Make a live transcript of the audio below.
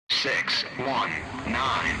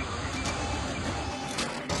619.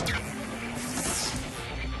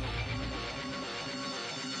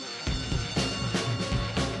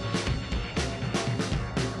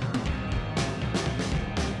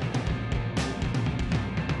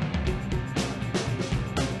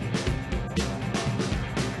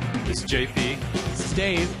 This is JP. This is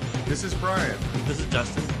Dave. This is Brian. This is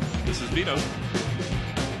Justin. This is Vito.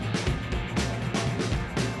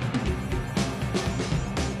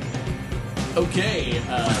 Okay,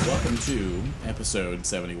 welcome to episode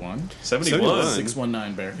 71. 71.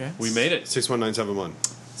 619 Bearcast. We made it. 61971.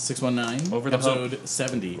 619. Over the episode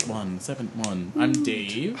 71. I'm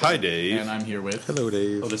Dave. Hi, Dave. And I'm here with... Hello,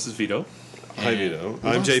 Dave. Oh, this is Vito. Hi, Vito.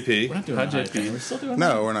 I'm JP. We're not doing Hi, the hi JP. thing. We're still doing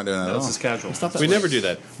No, we're not doing that at This all. is casual. We never do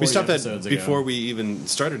that. We 40 stopped that episodes ago. before we even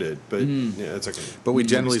started it, but yeah, it's okay. But we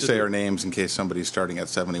generally still say do. our names in case somebody's starting at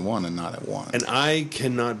 71 and not at 1. And I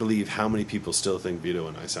cannot believe how many people still think Vito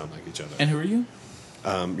and I sound like each other. And who are you?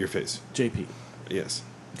 Your face. JP. Yes.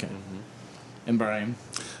 Okay. And Brian.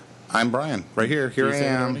 I'm Brian, right here. Here You I said it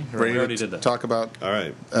am, already? We ready already to did that. talk about All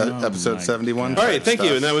right. Oh episode my 71. God. All right, thank you.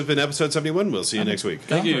 stuff. And that has been episode 71. We'll see you next week.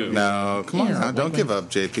 Thank you. No, come on Here, now. wait, Don't wait. give up,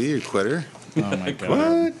 JP, you quitter. Oh my God.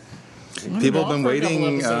 What? People have been For a couple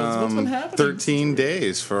waiting episodes. What's been happening? 13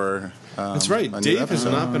 days for That's right. a new Dave has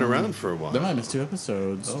episode. not been around for a while. They might miss 2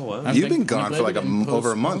 episodes. Oh, wow. I'm You've been thinking- gone I'm for like glad they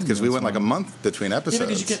over a month didn't because we postpone went like a this month between one. episodes. Yeah,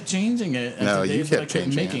 because you kept changing it. And No, the you days that kept I kept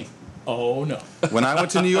changing making. it. Oh, no. When I went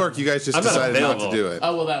to New York, you guys just I'm not decided not to available. do it.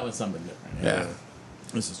 Oh, well, that was something different. Yeah.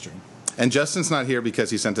 This is true. And Justin's not here because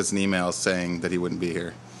he sent us an email saying that he wouldn't be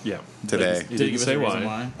here Yeah. today. He Did he didn't give us say a reason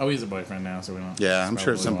why. why? Oh, he's a boyfriend now, so we don't. Yeah, I'm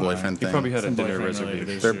sure it's some Probably why. boyfriend He thing. probably had a Some dinner boyfriend-related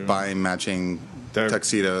reservation. They're issue. buying matching Their-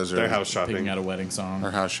 tuxedos or Their house Picking shopping. out a wedding song. or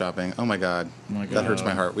house shopping. Oh my god, Oh my that hurts God.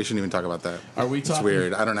 my heart. We shouldn't even talk about that. Are we It's talking?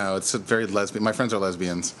 weird. I don't know. It's a very lesbian. My friends are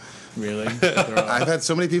lesbians. Really? They're all- I've had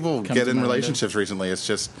so many people Come get to in mind, relationships recently. It's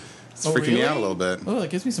just Oh, freaking me out a really? little bit. Oh, that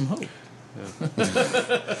gives me some hope.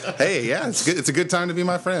 Hey, yeah, it's good. It's a good time to be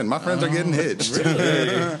my friend. My friends are getting hitched.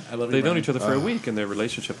 I love They've you, known Brian. each other for a week in their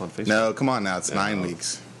relationship on Facebook. No, come on now. It's 9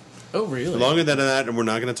 weeks. Oh, really? Longer than that, and we're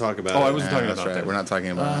not going to talk about Oh, it. I wasn't talking that's about right. that. We're not talking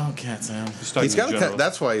about it. Oh, cat sound. Just talking He's in got. general.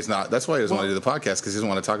 That's why he's not. That's why he doesn't want Well- to do the podcast because he doesn't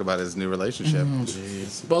want to talk about his new relationship. Oh,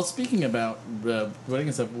 jeez. Well, speaking about wedding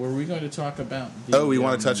and stuff, were we going to talk about the... Oh, we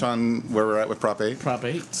want to touch on where we're at with Prop 8. Prop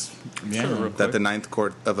 8? Yeah. Sure, real That quick. the Ninth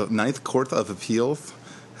Court of Appeals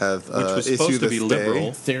have Which was issued supposed to the be stay.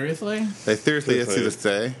 liberal, Seriously? They seriously issued the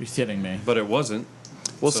stay. You're kidding me. but it wasn't.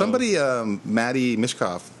 Well, So- somebody, Maddie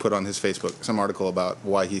Mishkoff, put on his Facebook some article about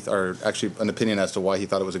why or actually an opinion as to why he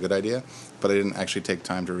thought it was a good idea, but I didn't actually take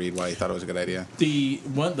time to read why he thought it was a good idea. The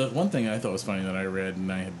one thing I thought was funny that I read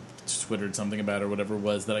and I had twittered something about or whatever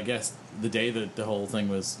was that I guess the day that the whole thing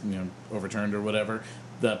was overturned or whatever,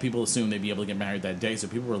 the people assumed they'd be able to get married that day, so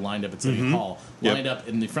people were lined up at City Hall. Yep. Lined up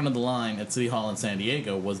in the front of the line at City Hall in San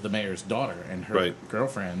Diego was the mayor's daughter and her Right.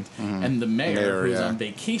 girlfriend, and the mayor, Mayor, who was yeah. on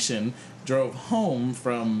vacation, drove home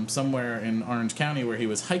from somewhere in Orange County where he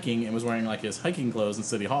was hiking and was wearing like his hiking clothes in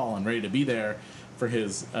City Hall and ready to be there for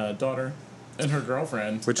his daughter and her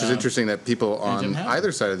girlfriend. Which is interesting that people on didn't happen.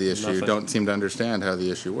 either side of the issue Nothing. don't seem to understand how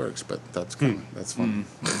the issue works, but that's kind of, that's fun.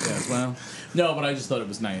 Yeah, well, no, but I just thought it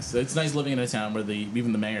was nice. It's nice living in a town where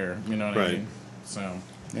even the mayor, you know what I Right. mean? So,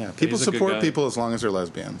 Yeah, people He's a good support guy. people as long as they're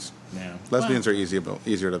lesbians. yeah. Lesbians are easier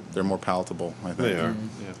to. They're more palatable. I think They are.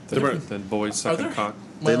 Yeah. They're- Then boys sucking there- cock.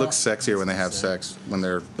 They Well, look sexier when they have sex. When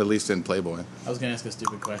they're at least in Playboy. I was going to ask a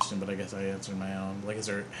stupid question, but I guess I answered my own. Like, is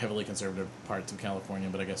there heavily conservative parts of California?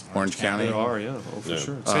 But I guess Orange County? There are, yeah. Oh, for Yeah.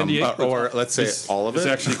 sure. San Diego. Or let's say all of It's it.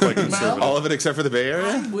 actually quite conservative. All of it except for the Bay I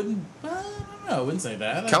Area. wouldn't. I don't know. I wouldn't say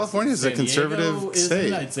that. California is a San Diego conservative isn't.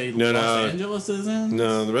 state. I'd say No, Los no. Angeles isn't.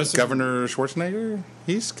 No, the rest of Governor Schwarzenegger,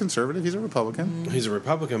 he's conservative. He's a Republican. He's a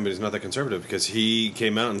Republican, but he's not that conservative because he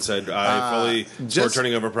came out and said, I fully support just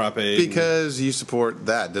turning over Prop 8. Because you support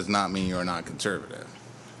that does not mean you're not conservative.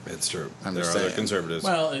 It's true. I'm There are just other saying. conservatives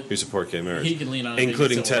Well, who support gay marriage. he can lean on a big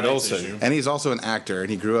including civil Ted rights Olson. issue. And he's also an actor, and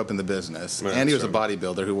he grew up in the business. Right, and he was that's a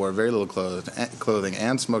bodybuilder who wore very little clothing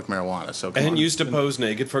and smoked marijuana. So come And on. used to pose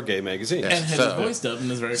naked for gay magazines. Yeah. And had So- his voice dubbed in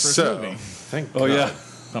his very first so- movie, Thank Oh, God. yeah.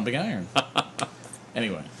 Pumping Iron.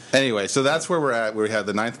 Anyway. Anyway, so that's where we're at. We have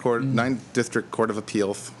the Ninth District Court of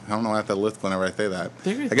Appeals. I don't know why I have to lift whenever I say that.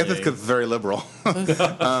 I guess it's because it's very liberal.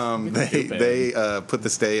 They put the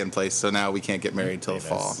stay in place, so now we can't get married till the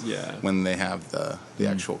fall. Yeah. When they have the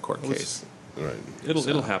actual court case. Right.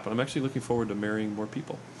 It'll happen. I'm actually looking forward to marrying more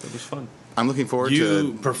people. It was fun. I'm looking forward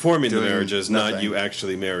You to performing the doing marriages, not nothing. you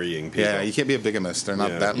actually marrying people. Yeah, you can't be a bigamist. They're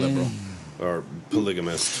not Yeah. that liberal. Or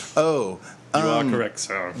polygamist. Oh, You are correct,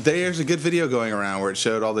 sir. There's a good video going around where it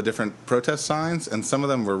showed all the different protest signs, and some of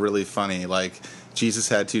them were really funny. Like, Jesus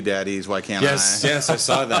had two daddies, why can't I? Yes, I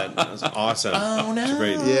saw that. That was awesome. Oh, no. It's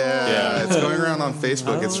great. Yeah, it's going around on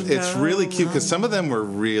Facebook. It's really cute because some of them were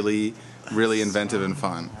really, really inventive and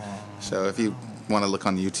fun. So if you want to look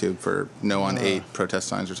on YouTube for No on 8 protest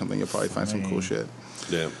signs or something, you'll probably find some cool shit.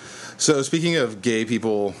 Yeah. So speaking of gay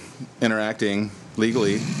people interacting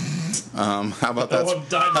legally, how about that?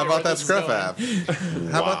 How about that Scruff app?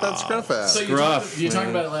 How about that Scruff app? So you talked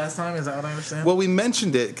about it last time? Is that what I understand? Well, we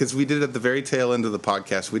mentioned it because we did it at the very tail end of the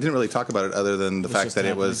podcast. We didn't really talk about it other than the fact that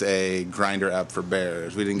it was a grinder app for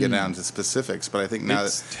bears. We didn't get down to specifics, but I think now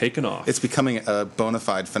It's taken off. it's becoming a bona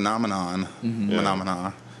fide phenomenon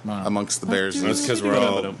amongst the bears. That's because we're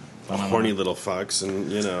all horny little fucks,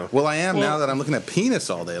 and Well, I am now that I'm looking at penis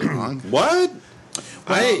all day long. What?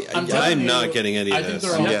 I'm telling I'm you, not getting any I of think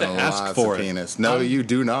this. they're I'm all- have to getting ask lots for of it. penis. No, you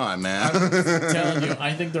do not, man. telling you,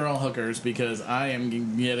 I think they're all hookers because I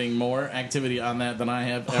am getting more activity on that than I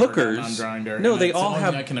have ever gotten on Hookers? Grindr. No, and they that's the all only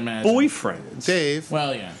have thing I can imagine. boyfriends. Dave.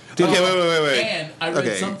 Well, yeah. Okay, wait. And I read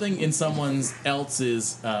Okay. something in someone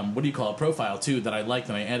else's, what do you call it, profile, too, that I liked,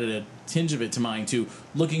 and I added a tinge of it to mine, too,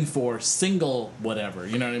 looking for single whatever.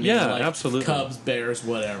 You know what I mean? Yeah, like absolutely. Cubs, bears,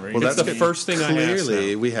 whatever. Well, It's that's the good. first thing I asked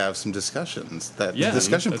Clearly, now. we have some discussions Yeah,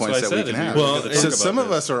 discussion that's points what I that we said, can is we have. were Well, gonna so talk some about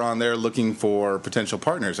of us are on there looking for potential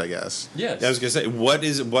partners, I guess. Yes. I was gonna say,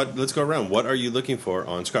 let's go around. What are you looking for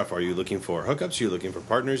on Scruff? Are you looking for hookups? Are you looking for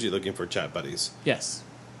partners? Are you looking for chat buddies? Yes.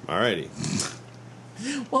 Alrighty.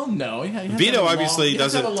 Well, no. You have to Vito have a long- obviously you have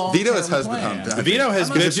to have a doesn't- long-term Vito is husband plan. humped. Vito has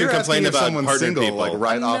If bitched you're and asking complained if about someone's partnered single, people. like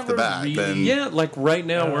right I've off the never bat, really- then Yeah, like right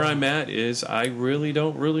now where I'm at is I really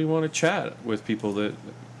don't really want to chat with people that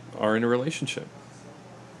are in a relationship.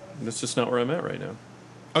 That's just not where I'm at right now.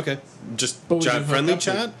 Okay, just But would you chat hook friendly up with-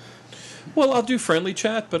 chat. Well, I'll do friendly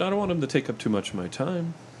chat, but I don't want them to take up too much of my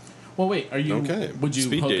time. Well, wait. Are you? Okay. Would you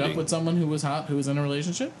Speed hook dating. up with someone who was hot, who was in a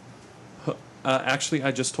relationship? Actually,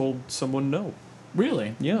 I just told someone no.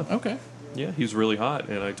 Really? Yeah. Okay. Yeah, he's really hot,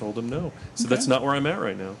 and I told him no. So Okay. that's not where I'm at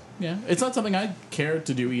right now. Yeah. It's not something I care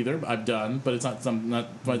to do either. I've done, but it's not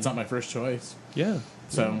it's not my first choice. Yeah.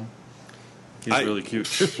 So. He's I- really cute.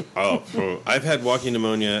 I've had walking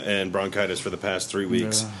pneumonia and bronchitis for the past 3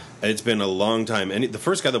 weeks. It's been a long time. And the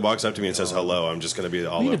first guy that walks up to me and says hello, I'm just going to be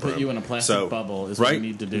all We need over to put him. you in a plastic So, bubble is what right? we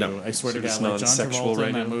need to do. No. I swear So to it's God, like John non-sexual Travolta right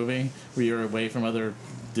in that now? movie where you're away from other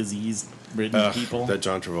disease-ridden people. That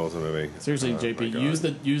John Travolta movie. Seriously, Oh, my JP,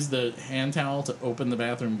 God. use the hand towel to open the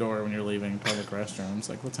bathroom door when you're leaving public restrooms.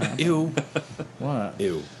 Like, what's happening? Ew. What?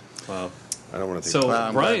 Ew. Wow. I don't want to think So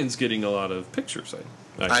about Brian's getting a lot of pictures.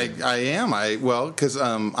 I am. Because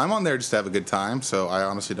I'm on there just to have a that. time. So I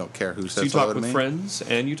honestly don't care who So says you hello talk to with me. friends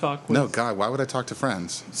and you talk with... No, God, why would I talk to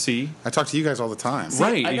friends? See? I talk to you guys all the time.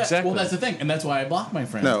 Right, I got- exactly. Well, that's the thing, and that's why I block my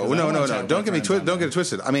friends. No, 'cause I no, wanna no, chat no. with Don't my get me friends on don't get it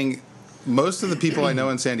twisted. I mean, most of the people I know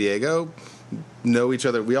in San Diego know each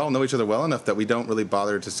other. We all know each other well enough that we don't really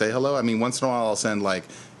bother to say hello. I mean, once in a while I'll send like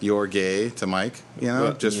 "you're gay" to Mike,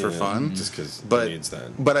 Well, just for yeah, fun. just 'cause but he needs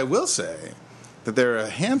that. But I will say that there are a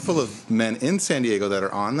handful of men in San Diego that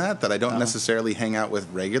are on that I don't necessarily hang out with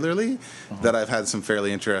regularly. That I've had some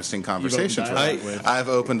fairly interesting conversations with. dialogue with. I've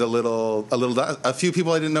opened a few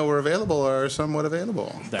people I didn't know were available are somewhat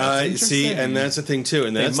available. That's see, interesting. and that's the thing too,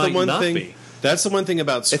 and They that's the might one not thing. be. That's the one thing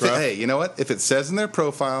about If Scruff. hey, you know what? If it says in their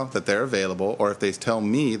profile that they're available, or if they tell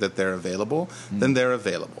me that they're available, then they're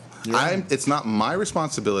available. It's not my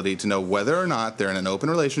responsibility to know whether or not they're in an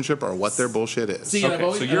open relationship or what their bullshit is. See, Okay, I've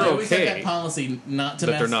always, so you're I've always had okay that policy not to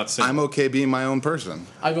that mess. they're not single. I'm okay being my own person.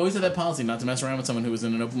 I've always had that policy not to mess around with someone who was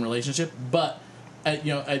in an open relationship, but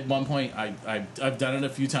at one point I've done it a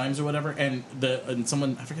few times or whatever, and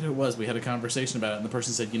someone, I forget who it was, we had a conversation about it, and the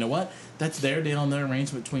person said, you know what, that's their deal and their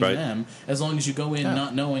arrangement between Right. them. As long as you go in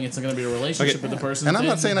not knowing it's going to be a relationship Okay. with the person, And I'm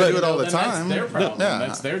not saying I do it all the time. That's their problem. Yeah.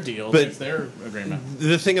 That's their deal. But- That's their agreement.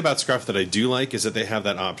 The thing about Scruff that I do like is that they have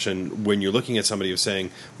that option when you're looking at somebody of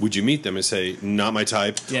saying, "Would you meet them?" and say, "Not my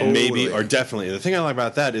type," Yeah. maybe, Totally. or definitely. The thing I like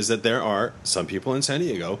about that is that there are some people in San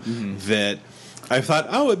Diego that I thought,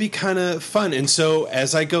 oh, it'd be kind of fun. And so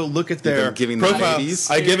as I go look at their been giving them profile, maybes?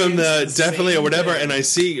 I give them the Experience the definitely or same whatever, thing. and I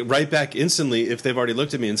see right back instantly if they've already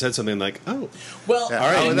looked at me and said something like, "Oh, Well, Yeah.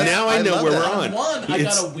 all right, Oh, that's- now I know love where that. we're on." One, I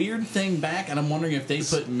It's- got a weird thing back, and I'm wondering if they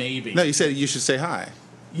put maybe. No, you said you should say hi.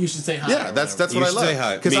 You should say hi. Yeah, or that's whatever. You what I should love. say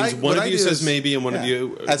hi. 'Cause Means one what of I you do says maybe and one of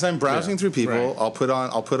you- As I'm browsing through people, Right. I'll put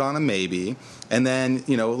on a maybe, and then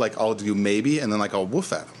like I'll do maybe, and then like I'll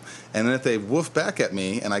woof at them. And then if they woof back at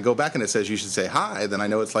me, and I go back and it says you should say hi, then I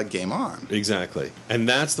know it's like game on. Exactly. And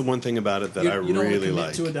that's the one thing about it that I You don't really commit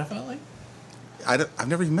like. to it definitely. I've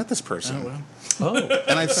never even met this person. Oh, well. Oh,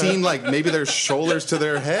 And I've seen like maybe their shoulders to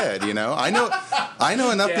their head. I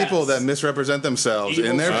know enough Yes. people that misrepresent themselves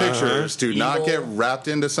Evil in their trap. pictures to not Evil get wrapped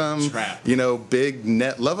into some trap. big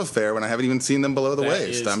net love affair when I haven't even seen them below the That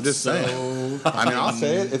waist. is I'm just so saying. I mean, I'll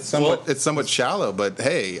say it. It's somewhat shallow, but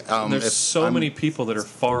hey, there's so many people that are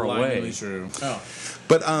far blindingly away. true. Oh.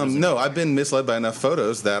 But no, I've been misled by enough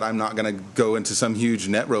photos that I'm not going to go into some huge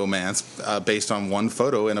net romance based on one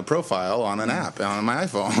photo in a profile on an app on my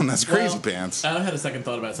iPhone. That's crazy pants. I had a second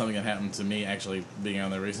thought about something that happened to me actually being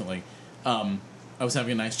on there recently. I was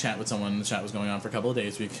having a nice chat with someone. The chat was going on for a couple of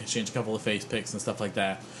days. We exchanged a couple of face pics and stuff like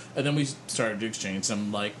that. And then we started to exchange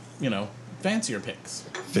some, fancier pics.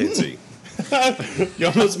 Fancy. You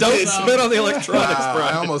almost Don't did. spit on the electronics, Wow,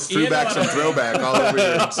 Brian. I almost threw You know back what some I mean. throwback all over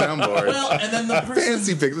your soundboard. Well, and then the person...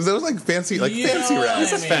 Fancy pictures. Those like fancy, You fancy know what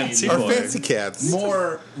rats. I mean. fancy Or boy. fancy cats.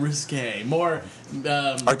 More risque, more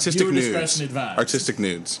Artistic viewer nudes. discretion advised Artistic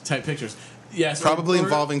nudes. type pictures. Yes, Probably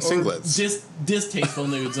involving singlets. Distasteful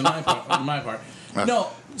nudes on my part. On my part. No,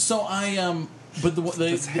 so I but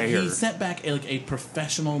His hair. he sent back a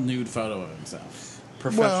professional nude photo of himself.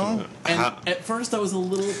 Professional. And at first I was a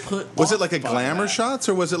little put. Was it off like a by glamour that. shots,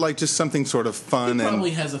 or was it like just something sort of fun He probably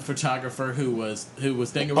and? has a photographer who was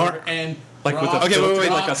thinking about it and Like with dropped- a- Okay, wait.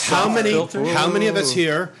 Like a How soft many? filter? How many of us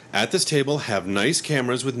here at this table have nice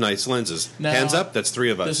cameras with nice lenses? No. Hands up. That's 3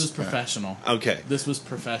 of us. This was professional. Okay. This was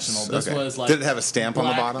professional. This Okay. was like. Did it have a stamp on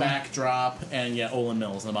the black bottom? backdrop and Olin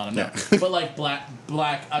Mills on the bottom. No, Yeah. but like black,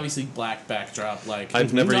 obviously black backdrop. Like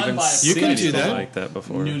I've never done even by a seen can do anything that. like that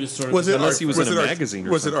before. nudist sort of. Was it Unless he was in a art- magazine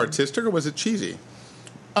or Was it something. artistic or was it cheesy?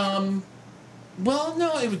 Well,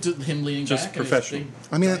 no, it was him leaning Just back. and his professional. big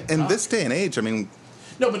I mean, giant in top. this day and age, I mean,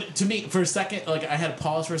 No, but to me, for a second, like I had to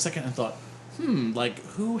pause for a second and thought, like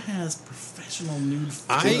who has professional nude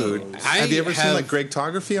photos? have you ever seen like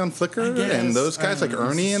Gregtography on I Flickr guess. and those guys like This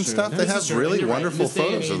Ernie is and true. stuff? They This is have true. really You're right. wonderful In this day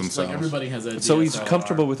and photos of age, themselves. Like everybody has a So he's DSLR.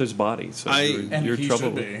 comfortable with his body. So And you're he trouble.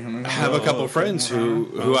 should be. I mean, I have a couple Oh, of friends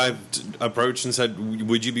who I've approached and said,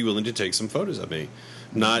 "Would you be willing to take some photos of me?"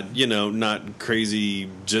 Not not crazy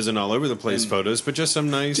jizzing all over the place photos, but just some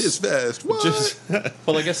nice. Just best. What? Just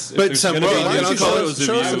Well, I guess if But there's some- going to well, be you know, nude show us- photos of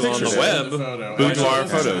show us you the on pictures. the web, Boudoir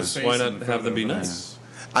photos. why not have them be nice?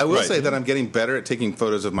 I will Right. say that I'm getting better at taking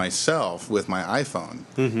photos of myself with my iPhone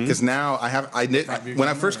because now when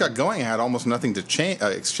I first got going, I had almost nothing to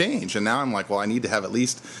exchange, and now I'm like, well, I need to have at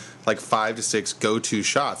least like 5 to 6 go-to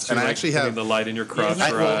shots, and I actually Putting have. the light in your crotch,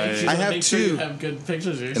 Yeah, right? I have make sure you two- have good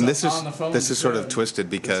pictures of yourself And this is on the phone. this is sort of Good. twisted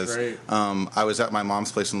because great. I was at my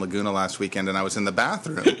mom's place in Laguna last weekend and I was in the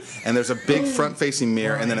bathroom and there's a big front-facing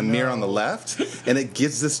mirror and then a mirror on the left and it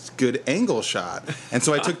gives this good angle shot. And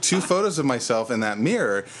so I took 2 photos of myself in that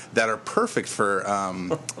mirror that are perfect for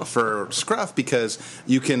scruff because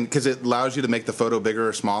it allows you to make the photo bigger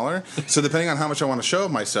or smaller. So depending on how much I want to show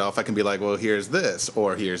of myself, I can be like, well, here's this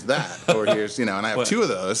or here's that or here's and I have What? 2 of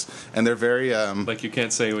those and they're very Like you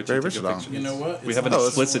can't say what Very you took a versatile. picture. You know what? We It's have an not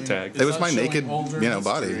explicit showing- tag. it's It was not my showing naked, older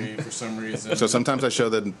body. history for some reason. So sometimes I show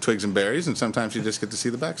the twigs and berries, and sometimes you just get to see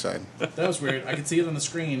the backside. That was weird. I could see it on the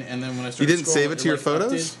screen, and then when I started, You didn't scrolling, save it to your like,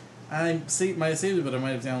 photos? might have saved it, but I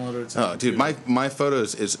might have downloaded it. To Oh, dude, my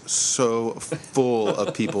photos is so full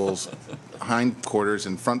of people's hindquarters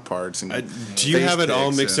and front parts. And do you face have it all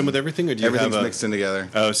pics mixed in and with everything, or do you everything's have mixed in together?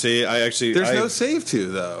 Oh, see, There's no save to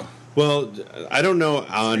though. Well, I don't know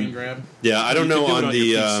Screen on. grab. Yeah, I don't You know can do it on your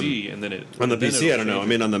the PC, and then it on the then PC. it'll I don't know. save I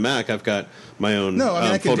mean, on the Mac, I've got my own No, I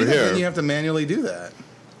mean I can folder do that. here. Then you have to manually do that.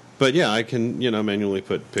 But yeah, I can manually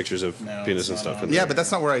put pictures of No, penis it's and not stuff on in there. there. Yeah, but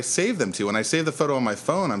that's not where I save them to. When I save the photo on my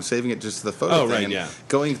phone, I'm saving it just to the photo Oh, thing. right, and yeah.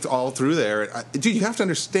 Going all through there. Dude, you have to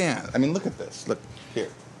understand. I mean, look at this. Look here.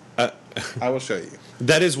 I will show you.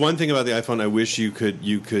 That is one thing about the iPhone. I wish you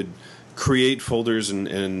could create folders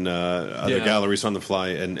and other Yeah. galleries on the fly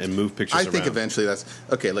and move pictures I around. think eventually that's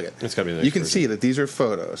okay. Look at That's gotta be the next you can version. see that these are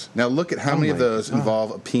photos. Now look at how many of my those God.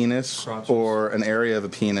 involve a penis Crotches. or an area of a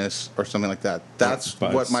penis or something like that. That's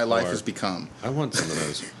Butts what my life or- has become. I want some of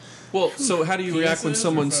those Well, so how do you react when Penises or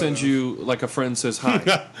someone sends photos? you, like a friend says hi,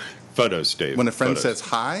 When photos, Dave. a friend Photos. says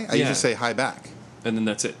hi, I Yeah. usually say hi back. and then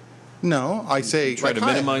that's it? No, I say Try like, to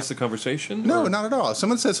hi. minimize the conversation? No, or- not at all. If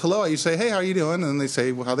someone says hello, you say, "Hey, how are you doing?" And they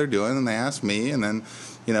say how they're doing, and they ask me, and then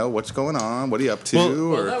what's going on? What are you up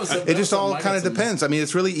to? It just all kind of depends. I mean,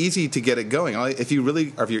 it's really easy to get it going. If you're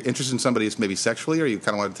interested in somebody who's maybe sexually, or you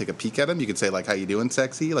kind of want to take a peek at them, you could say like, "How you doing,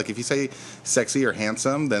 sexy?" Like if you say sexy or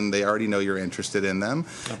handsome, then they already know you're interested in them.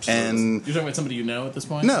 Absolutely. And you're talking about somebody you know at this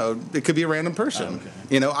point? No, it could be a random person.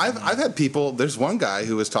 Oh, okay. I've had people. There's one guy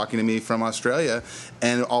who was talking to me from Australia,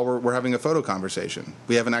 and we're having a photo conversation.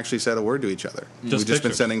 We haven't actually said a word to each other. We've just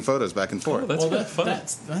been sending photos back and forth. That's fun.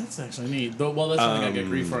 That's actually neat. Well, that's something I get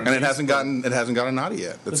grief for. And it hasn't gotten naughty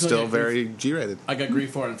yet. It's still very G-rated. I got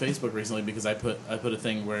grief for it on Facebook recently because I put a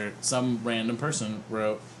thing where some random person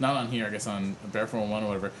wrote, not on here, I guess on Bear 411 or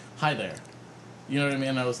whatever, "Hi there." You know what I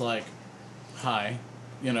mean? I was like, "Hi,"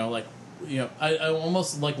 I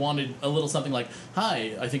almost like wanted a little something like,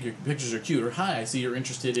 "Hi, I think your pictures are cute," or "Hi, I see you're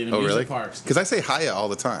interested in amusement parks." Because I say hiya all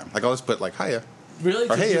the time. Like I'll just put like hiya. Really?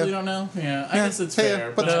 Or You hey, really don't know? Yeah, I guess it's hey,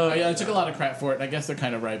 fair. But I took a lot of crap for it, and I guess they're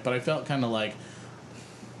kind of right. But I felt kind of like,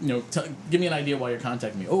 give me an idea why you're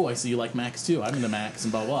contacting me. Oh, I see you like Macs too. I'm into Macs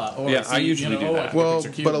and blah blah. Or I usually do that.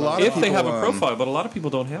 But a lot of if they people, have a profile, but a lot of people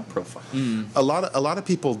don't have profiles. A lot of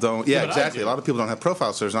people don't. Yeah, but exactly. A lot of people don't have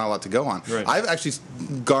profiles, so there's not a lot to go on. Right. I've actually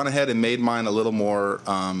gone ahead and made mine a little more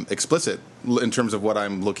explicit in terms of what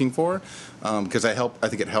I'm looking for, because I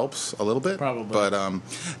think it helps a little bit. Probably. But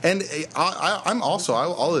and I'm also,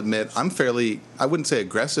 I'll admit, I wouldn't say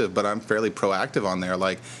aggressive, but I'm fairly proactive on there.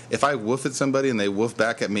 Like if I woof at somebody and they woof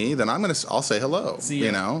back at me, then I'll say hello. See,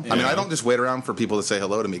 I mean, I don't just wait around for people to say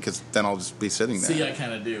hello to me, because then I'll just be sitting there. See, I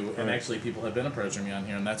kind of do, and actually, people have been approaching me on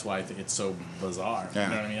here, and that's why I think it's so bizarre. Yeah. You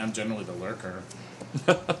know what I mean? I'm generally the lurker.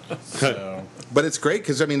 So. But it's great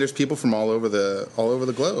because there's people from all over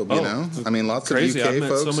the globe. I mean, lots Crazy. of UK I've met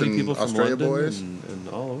folks so many and people from Australia London boys. and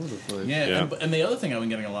all over the place. Yeah. And the other thing I've been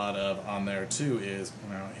getting a lot of on there too is,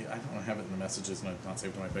 I don't have it in the messages and it's not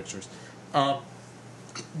saved in my pictures. I'm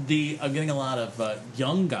getting a lot of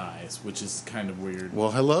young guys, which is kind of weird.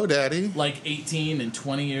 Well, hello, Daddy. Like 18 and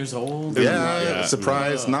 20 years old. Yeah.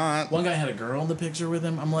 Surprise, not. One guy had a girl in the picture with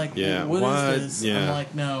him. I'm like, Yeah, what is this? Yeah. I'm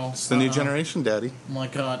like, no. It's the new generation, Daddy. I'm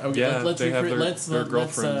like, God. Okay, Yeah, let's they have recreate, their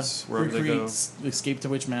girlfriends wherever they go. Escape to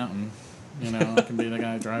Witch Mountain. I can be the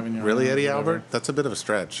guy driving you Really, around, Eddie whatever. Albert? That's a bit of a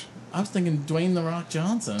stretch. I was thinking Dwayne "The Rock"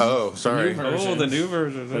 Johnson. Oh, sorry. The new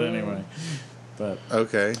version. But anyway,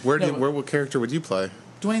 Okay. What character would you play?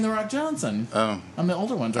 Dwayne "The Rock" Johnson. Oh. I'm the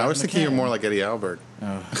older one. I was thinking you're more like Eddie Albert.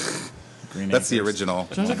 Green That's the Acres. original.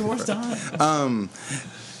 Sounds like a worst time.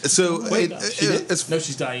 So, Wait, she did? as No,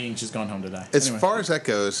 she's dying. She's gone home to die. As Anyway. far as that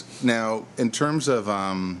goes, now in terms of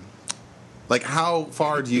like how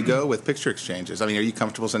far do you go with picture exchanges? I mean, are you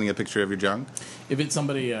comfortable sending a picture of your junk? If it's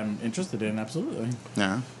somebody I'm interested in, absolutely.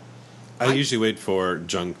 Yeah. I usually wait for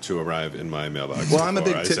junk to arrive in my mailbox. Well, I'm a big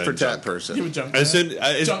before I tit send for tat junk. person. Give a junk I mail.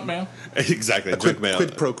 send Junk mail. Exactly. Quid, Junk mail.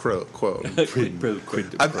 quid pro quo.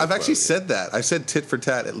 I've actually said that. I've said tit for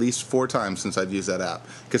tat at least 4 times since I've used that app.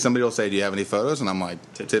 Because somebody will say, "Do you have any photos?" And I'm like,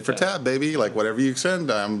 "Tit for tat, baby. Like whatever you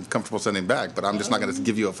send, I'm comfortable sending back. But I'm just not going to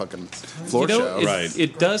give you a fucking floor show." Right.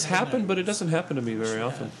 It does happen, but it doesn't happen to me very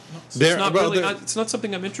often. There- It's not well, really. there- It's not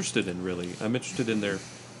something I'm interested in. Really, I'm interested in their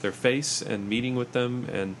face and meeting with them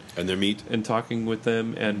and their meat. and talking with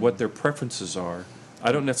them and what their preferences are.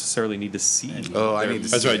 I don't necessarily need to see. Oh, I need to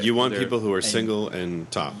That's see right. it. You want They're- people who are single and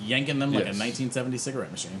top. Yanking them like a Yes. 1970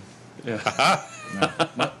 cigarette machine. Yeah.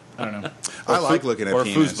 No, I don't know. I like looking at or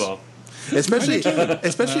penis. foosball. Especially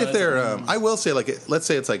if they're. I will say, like, let's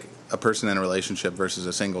say it's like a person in a relationship versus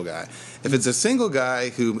a single guy. If it's a single guy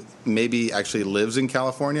who maybe actually lives in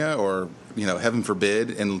California or, heaven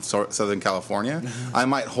forbid, in Southern California, I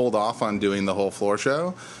might hold off on doing the whole floor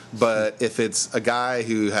show. But if it's a guy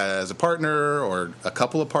who has a partner or a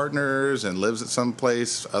couple of partners and lives at some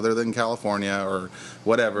place other than California or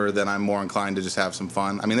whatever, then I'm more inclined to just have some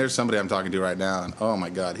fun. I mean, there's somebody I'm talking to right now, and oh my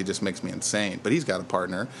God, he just makes me insane. But he's got a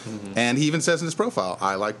partner, and he even says in his profile,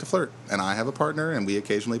 "I like to flirt, and I have a partner, and we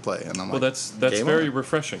occasionally play." And I'm Well, like, that's game very on.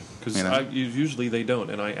 refreshing because usually they don't,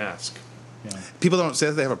 and I ask. Yeah. People don't say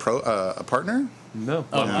that they have a partner. No,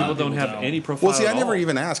 Oh, people don't have any profile. Well, see, I at never all.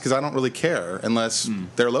 even ask because I don't really care unless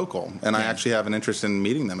they're local, and I actually have an interest in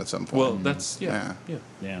meeting them at some point. Well, that's yeah.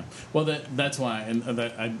 Yeah. Well, that's why, and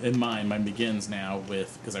in mine begins now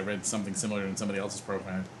with, because I read something similar in somebody else's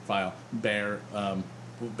profile. Bear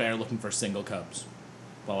looking for single cubs.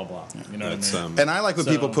 Blah blah blah. You know That's, what I mean? And I like when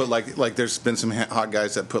So- people put like there's been some hot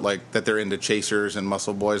guys that put like that they're into chasers and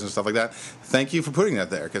muscle boys and stuff like that. Thank you for putting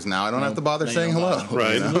that there because now I don't have to bother now you saying don't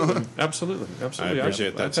hello. bother. Right. Absolutely. I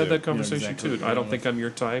appreciate that, I've had too. that conversation exactly. too. I don't think I'm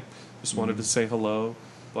your type. Just wanted to say hello.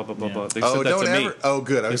 blah blah blah Yeah. blah. They Oh, said that don't to ever. me. Oh,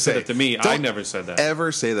 good. I They was said saying it to me. I don't never said that.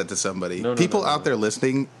 Ever say that to somebody? No, People no, out there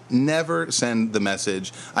listening, never send the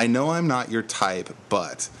message. I know I'm not your type,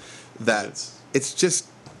 but that it's just.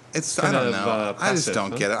 It's I kind don't of, know. I just passive,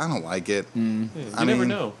 don't huh? get it. I don't like it. Yeah, you I never mean,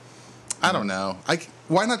 know. I don't know.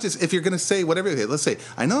 Why not just, if you're going to say whatever, okay, let's say,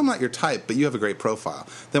 I know I'm not your type, but you have a great profile.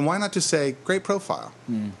 Then why not just say, great profile?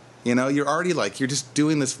 You know, you're already you're just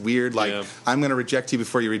doing this weird, Yeah. I'm going to reject you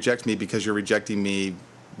before you reject me because you're rejecting me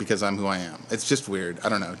because I'm who I am. It's just weird. I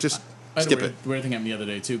don't know. Just I had skip a it. weird thing happened the other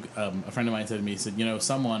day, too. A friend of mine said to me, he said,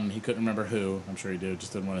 someone, he couldn't remember who, I'm sure he did,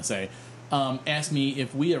 just didn't want to say, asked me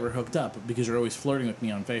if we ever hooked up because you're always flirting with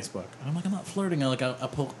me on Facebook. And I'm like, I'm not flirting. I'll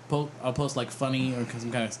post like funny or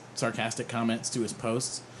some kind of sarcastic comments to his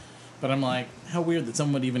posts. But I'm like, how weird that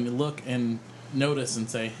someone would even look and notice and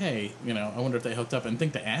say, hey, I wonder if they hooked up and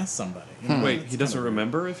think to ask somebody. Wait, he doesn't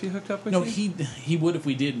remember if he hooked up with No, you? he would if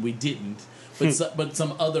we did, and we didn't. But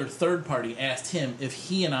some other third party asked him if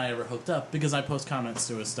he and I ever hooked up because I post comments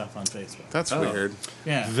to his stuff on Facebook. That's weird.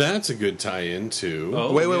 Yeah. That's a good tie-in to.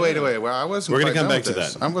 Oh, Wait. yeah. Well, I wasn't We're quite gonna come done back with to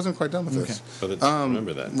this. that. I wasn't quite done with this. But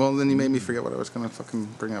remember that. Well, then you made me forget what I was going to fucking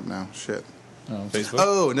bring up now. Shit. Facebook.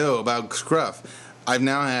 Oh, no, about Scruff. I've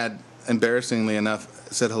now had, embarrassingly enough,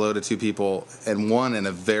 said hello to two people, and one in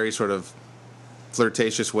a very sort of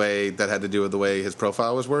flirtatious way that had to do with the way his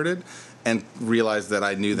profile was worded, and realized that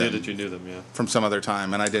I knew them That you knew them, yeah. from some other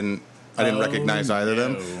time, and I didn't recognize either of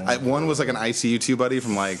them. no. One was like an ICU2 buddy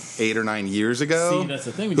from 8 or 9 years ago. See, that's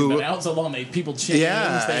the thing. When you've been out so long, people change.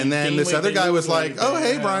 Yeah, they and then gain this weight, other they guy lose was like, weight, "Oh,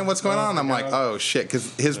 hey, yeah. Brian, what's going on?" I'm my like, God. "Oh shit,"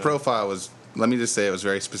 because his profile was. Let me just say, it was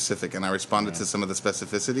very specific, and I responded to some of the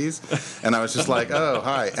specificities, and I was just like, "Oh,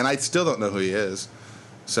 hi," and I still don't know who he is.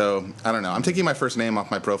 So I don't know. I'm taking my first name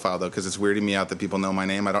off my profile though because it's weirding me out that people know my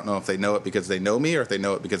name. I don't know if they know it because they know me or if they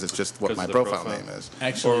know it because it's just what Because my of the profile profile. name is.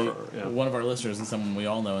 Actually, yeah. one of our listeners and someone we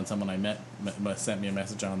all know and someone I met sent me a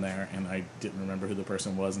message on there, and I didn't remember who the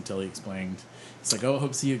person was until he explained. It's like, "Oh, I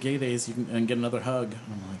hope to see you at Gay Days. You can and get another hug."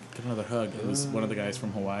 I'm like, "Get another hug." It was one of the guys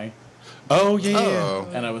from Hawaii, Oh, yeah. Oh,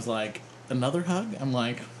 and I was like, "Another hug?" I'm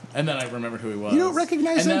like, and then I remembered who he was. You don't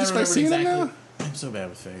recognize And him then I just by remembered seeing him now? I'm so bad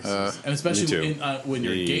with faces, and Me especially too. when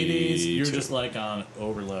you're at Gay Me Days, you're too. just like on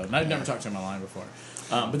overload. And I've never talked to him online before,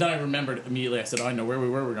 but then I remembered immediately. I said, "Oh, I know where we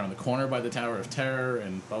were. We were on the corner by the Tower of Terror,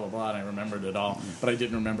 and blah blah blah." And I remembered it all, but I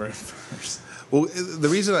didn't remember it first. well, the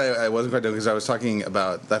reason I wasn't quite done because I was talking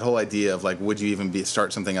about that whole idea of would you even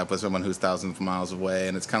start something up with someone who's thousands of miles away,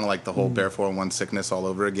 and it's kind of like the whole Bear 401 sickness all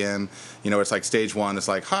over again. It's like stage one. It's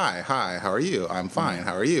like, hi, how are you? I'm fine.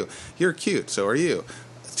 How are you? You're cute. So are you.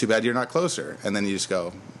 It's too bad you're not closer. And then you just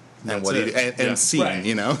go. And That's what do you do? it. And Yeah. scene, Right.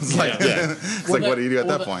 It's like, it's Well, like, what do you do at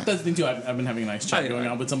that well, point? That's the thing too. I've been having a nice chat I- going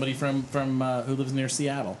on with somebody from who lives near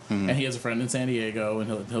Seattle, and he has a friend in San Diego, and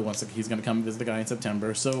he's going to come visit the guy in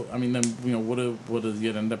September. So I mean, then what does he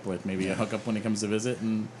end up with? Maybe a hookup when he comes to visit,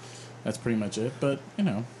 and that's pretty much it. But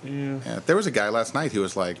Yeah. Yeah, there was a guy last night who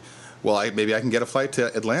was like, well, maybe I can get a flight to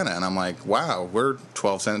Atlanta. And I'm like, wow, we're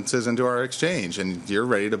 12 sentences into our exchange, and you're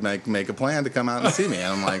ready to make a plan to come out and see me.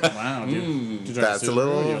 And I'm like, wow, dude, that's a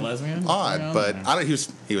little You're a lesbian? odd. What's But going on I don't.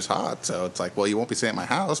 He was hot, so it's like, well, you won't be staying at my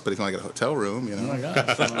house, but if you want to get a hotel room, there? Oh my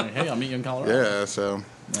gosh! So I'm like, hey, I'll meet you in Colorado. Yeah. So,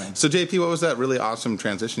 Yeah. so JP, what was that really awesome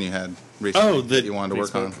transition you had recently Oh, that you wanted to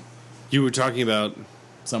work on? Facebook. You were talking about.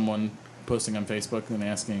 Someone posting on Facebook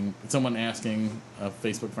and someone asking a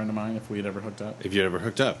Facebook friend of mine if we had ever hooked up. If you ever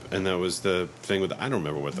hooked up, and that was the thing with. I don't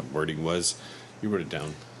remember what the wording was. You wrote it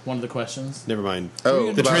down. One of the questions. Never mind.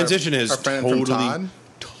 Oh, the our- transition is our friend totally, from Todd?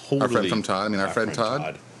 totally. Our friend from Todd. I mean, our friend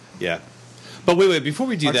Todd. Yeah. But wait. Before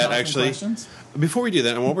we do Are that, Todd some actually, questions? before we do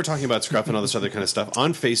that, and while we're talking about Scruff and all this other kind of stuff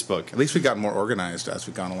on Facebook, At least we got more organized as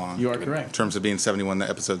we've gone along. You are In correct. terms of being 71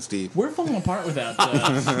 episodes deep. We're falling apart without.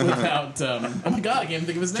 Oh my god, I can't even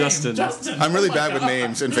think of his name. Justin. I'm really Oh my bad with God.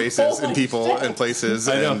 names and faces and people and places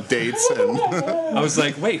know. and dates and. I was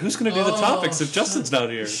like, wait, who's going to do the topics if Justin's not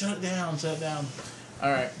here? Shut it down.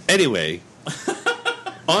 All right. anyway,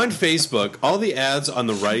 on Facebook, all the ads on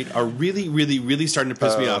the right are really, really, really starting to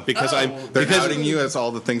piss me off because They're outing you as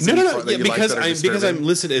all the things. No, that no, you, no. that Yeah, you because like that are because I'm disturbing.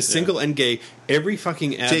 listed as single and gay. Every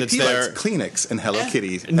fucking ad that's JP there. likes Kleenex and Hello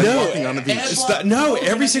Kitty and No. walking on the beach. Stop- no,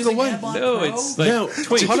 every single one. No, it's like No,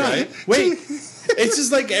 tweets, hold on. right? Wait. It's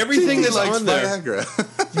just like everything JP that's likes on there.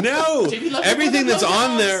 Viagra. No, JP loves everything more that's than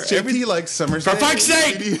on there. blowjobs. Every, JP likes summer's For Day. fuck's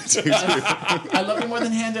sake! I love you more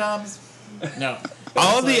than hand jobs. No.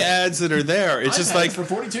 all the ads that are there. It's just like for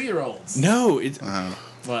 42-year-olds. no. It's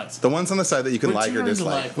What? The ones on the side that you can We're like or trying to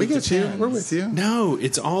dislike. like, We it get you. depends. We're with you. no.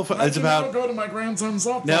 It's all. It's I can now about. go to my grandson's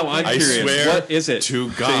softball. Now I'm I curious. swear What is it? to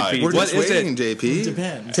God. JP? We're What just is waiting, it? JP. It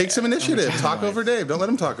depends. Take some initiative. Talk over Dave. Don't let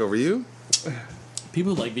him talk over you.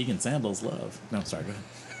 People who like vegan sandals love. No, sorry, go ahead.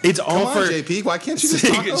 It's all Come on, for JP. Why can't you just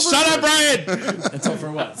talk over Shut up, Brian. It's all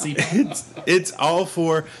for what? See, It's all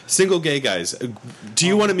for single gay guys. Do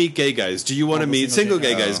you want to meet gay guys? Do you want to the meet single single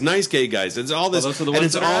gay gay guys? Nice gay guys. It's all this. Well, those are the and ones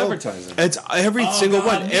it's that are all advertising. It's every single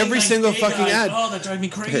God, one. me Every like single gay fucking guys. ad. Oh, that drives me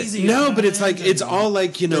crazy. No, but it's like Imagine. it's all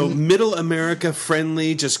like middle America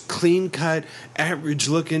friendly, just clean cut, average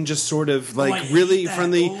looking, just sort of like I hate really that.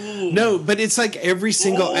 friendly. Ooh. No, but it's like every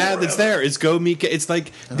single ad that's there is go meet. It's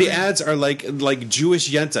like the ads are like Jewish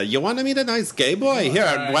yenta. You want to meet a nice gay boy? Here,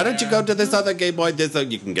 why don't you go to this other gay boy? This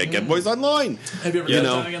you can get gay boys online. Have you ever You clicked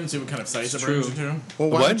know. on again and see what kind of sites it true. brings you to? Well,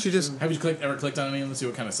 why What? don't you just? Have you ever clicked on any of them to see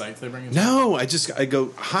what kind of sites they bring you to? No, I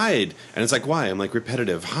go hide, and it's like why? I'm like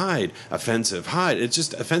repetitive, hide, offensive, hide. It's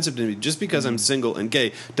just offensive to me. Just because I'm single and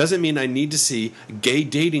gay doesn't mean I need to see gay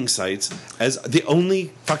dating sites as the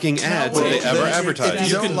only fucking ads that they wait, ever then if advertise. you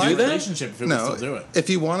You don't can like do that? relationship if you No. can still do it. If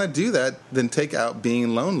you want to do that, then take out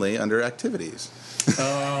being lonely under activities.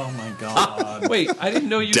 Oh my god. Wait, I didn't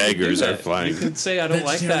know you Daggers could do are that. flying. You could say I don't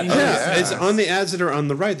like that. Vegetarian. Yeah, yeah. it's on the ads that are on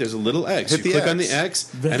the right. There's a little X. Hit You the click on the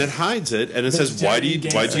X. X, and it hides it, and it says, "Why do you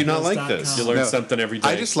not like this?" You learn No, something every day.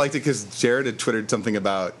 I just liked it because Jared had twittered something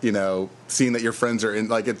about seeing that your friends are in,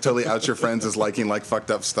 like, it totally outs your friends as liking like fucked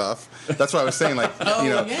up stuff. That's why I was saying, like,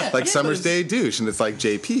 like Summer's Day douche, and it's like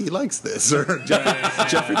JP likes this or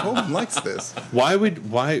Jeffrey Coleman likes this Why?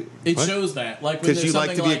 It what? shows that, like, when because there's you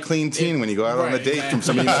like to something be a clean teen when you go out on a Right, date from exactly.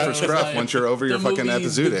 somebody who's for It's scruff like once you're over your the fucking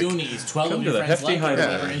movies, The epizootic. Goonies, 12 Come of to your the friends hefty liked it or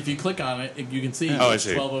hideout. whatever. And if you click on it, you can see Oh, I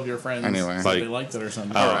see. 12 of your friends Anyway. said Like- they liked it or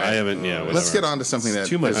something. Oh, I haven't. Yeah, Let's whatever. get on to something that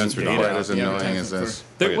too much isn't data quite out as there. annoying Yeah, as this.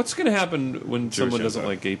 Okay. What's going to happen when someone shows doesn't up.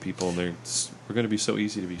 like gay people and we're going to be so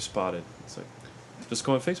easy to be spotted? It's like, just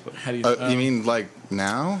go on Facebook. How do you? You mean like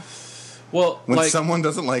now? Well, When like, someone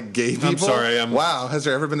doesn't like gay people? sorry, wow, has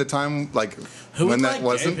there ever been a time like who when would that like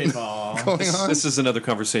wasn't gay people? going on? this is another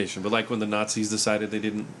conversation, but like when the Nazis decided they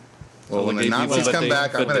didn't. Well, when like the gay people, Nazis but come they-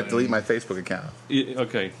 back, I'm but going to delete my Facebook account.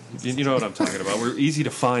 Okay, you know what I'm talking about. We're easy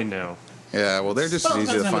to find now. Yeah, well, they're just Well, as it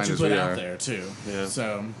easy to depends how much find you as put we out are. there too. Yeah.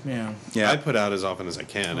 So yeah. Yeah. I put out as often as I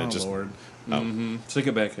can. Oh It just Lord. Stick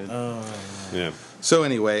it back in. yeah. So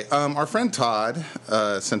anyway, our friend Todd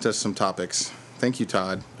sent us some topics. Thank you,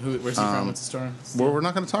 Todd. Where's he from? What's the story? Well, we're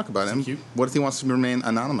not going to talk about him. cute? What if he wants to remain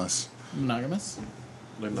anonymous? Monogamous?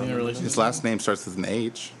 Like, Is he in a relationship? His last name starts with an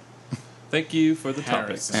H, Thank you for the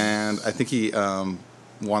Harris. topics. and I think he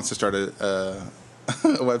wants to start a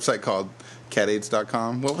website called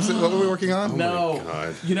cataids.com. What was it? What were we working on? No.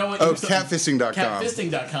 God. You know what? Oh, You said- catfisting.com.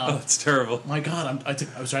 Catfisting.com. It's terrible. My God,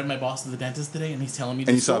 I was driving my boss to the dentist today, and he's telling me. And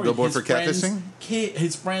you this saw a story. billboard His for catfishing?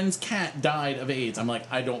 His friend's cat died of AIDS. I'm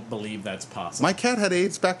like, I don't believe that's possible. My cat had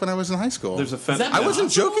AIDS back when I was in high school. There's a Is that I wasn't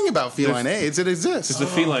possible? joking about feline AIDS. It exists. It's a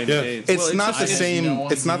feline Yeah. AIDS. It's Well, not the just- same. no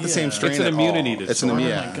It's not the idea. same strain It's an at immunity all. It's an disorder. Oh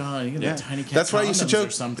yeah. my God, you get Yeah. a tiny cat. That's why I used to condoms joke.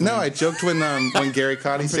 or something. No, I joked when Gary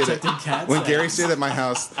Cotty stayed at protected cats when Gary ass. stayed at my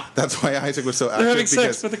house. That's why Isaac was so active having sex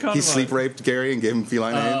because with a condom he on. sleep raped Gary and gave him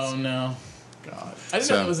feline Oh AIDS. no, God! I didn't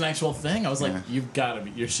So- know it was an actual thing. I was like, Yeah. you've got to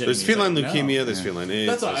be. You're shitting. There's me. feline He's like, leukemia. No. There's feline AIDS.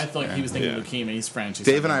 That's what I thought. He was thinking Yeah. leukemia. He's French. He's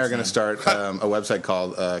Dave like, and I are going to understand. start a website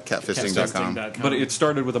called catfisting.com. Catfisting.com. But it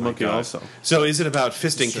started with a monkey God. also. So is it about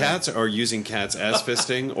fisting cats or using cats as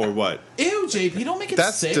fisting or what? Ew, JP, don't make it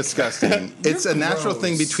That's sick. disgusting. It's a natural gross.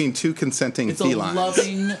 thing between two consenting It's felines.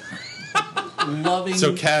 a loving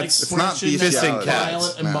So cats- It's not expression of bestiality.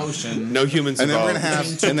 violent No. emotion. No humans And then we're involved. gonna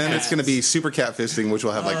have, Between and then two it's gonna be super catfisting, which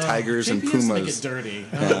will have like tigers and JP has to make it pumas. dirty.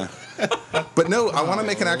 But no, I want to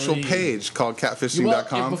make an actual Golly. page called Well,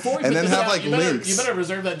 catfisting.com, before we and put then this have out, like you better, links. You better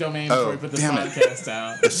reserve that domain Oh, before we put this damn it. podcast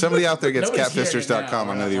out. If somebody out there gets Nobody's hearing it now. catfisters.com,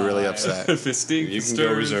 I'm gonna be really upset. Fisting. You can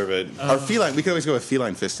go reserve it. Or feline, we could always go with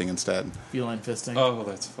feline fisting instead. Feline fisting. Oh,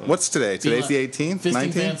 that's fun. What's today? Today's the 18th, Fisting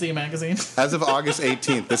 19th. Fancy magazine. As of August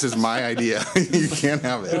 18th, this is my idea. You can't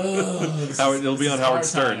have it. Howard, it'll be on Howard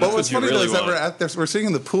Stern. But That's what's what funny you though really is that want. we're at this, we're sitting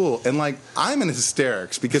in the pool, and like I'm in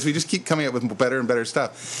hysterics because we just keep coming up with better and better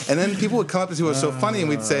stuff. And then people would come up to see what's so funny, and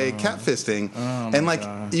we'd say catfisting, and like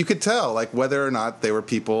you could tell like whether or not they were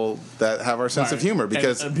people that have our sense of Right. humor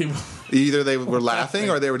because And people, either they were laughing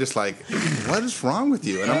or they were just like, "What is wrong with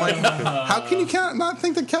you?" And I'm like, "How can you not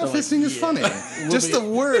think that catfisting is funny? Just the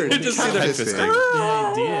word Just see that catfisting." the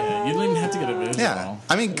idea. You don't even have to get a visual. at Yeah, all.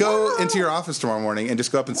 I mean, go into your office tomorrow morning and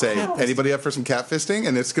just go up and say, "Anybody up for some catfisting?"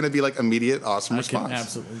 And it's going to be like immediate, awesome I could response.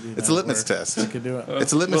 absolutely do that. It's a litmus Or test. I could do it.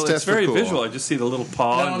 It's a litmus Well, test. it's very for cool. visual. I just see the little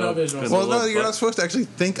paw. No, and no the, visuals. and the Well, no, little you're not butt. supposed to actually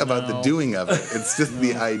think about the No. doing of it. It's just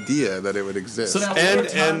the idea that it would exist. So now, And- what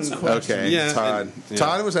are Todd's and- questions? Okay, Yeah, Todd. and- yeah.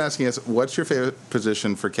 Todd was asking us, "What's your favorite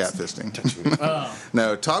position for catfisting?"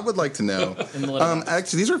 No, Todd would like to know. In the letterbox.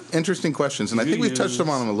 Actually, these are interesting questions, and I think we've touched on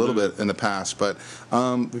them a little bit in the past. But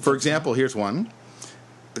for example, here's one: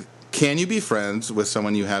 can you be friends with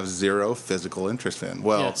someone you have zero physical interest in?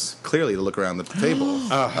 Well, Yes. clearly, to look around the table.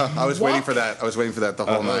 I was waiting for that. I was waiting for that the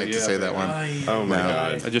whole night to yeah, say that one. Oh my No.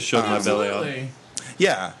 god. I just showed my belly off. Absolutely.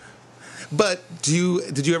 Yeah, but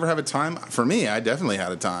did you ever have a time? For me, I definitely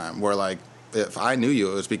had a time where like if I knew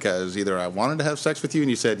you, it was because either I wanted to have sex with you and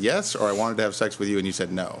you said yes, or I wanted to have sex with you and you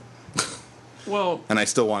said no, Well, and I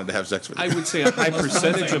still wanted to have sex with you. I would say a high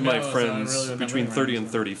percentage of my No, so I friends really would never between hang 30 around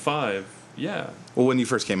and 35, yeah. Well, when you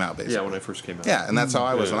first came out, basically. Yeah, when I first came out. Yeah, and that's how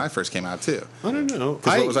I was Yeah. when I first came out too. I don't know.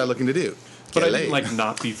 Because what was I looking to do? But Get I laid. didn't like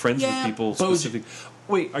not be friends Yeah, with people but specific.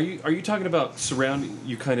 Wait, are you talking about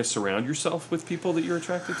you kind of surround yourself with people that you're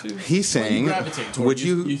attracted to? He's Well, you saying, gravitate toward. would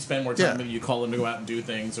You spend more time Yeah. with you call them to go out and do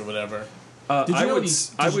things or whatever. Did you I know would any-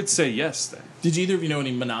 I did you- would say yes then. Did either of you know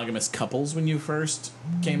any monogamous couples when you first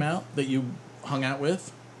came out that you hung out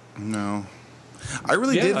with? No. I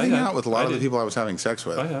really Yeah, did I hang have. out with a lot I of the did. people I was having sex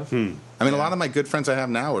with. I have. I mean, a lot of my good friends I have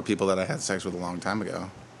now are people that I had sex with a long time ago.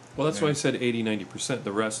 Well, that's why I said 80-90%.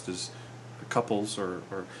 The rest is couples or.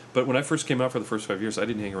 But when I first came out for the first 5 years, I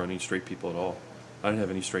didn't hang around any straight people at all. I didn't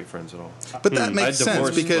have any straight friends at all. But that makes I sense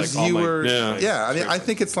divorced, because like, all you my- were, Yeah. yeah. I mean, straight I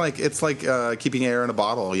think it's like keeping air in a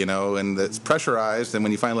bottle, you know, and it's pressurized, and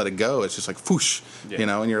when you finally let it go, it's just like whoosh, Yeah. you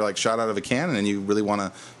know, and you're like shot out of a cannon, and you really want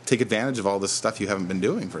to take advantage of all this stuff you haven't been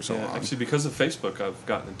doing for so Yeah, long. actually, because of Facebook, I've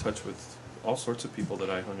gotten in touch with all sorts of people that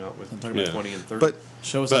I hung out with between Yeah. 20 and 30. But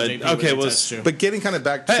Show us But, how JP okay, really well, touched you. but getting kind of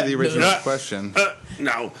back to Hey, the original no. question.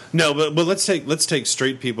 No, but let's take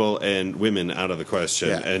straight people and women out of the question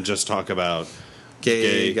Yeah. and just talk about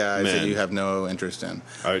Gay guys that men. you have no interest in.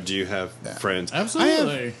 Do you have Yeah. friends?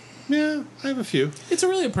 Absolutely. I have a few. It's a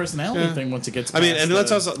really a personality Yeah. thing once it gets I mean, past and let's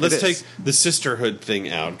the- also let's It take is. the sisterhood thing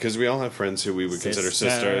out because we all have friends who we would consider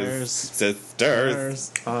sisters. Sisters.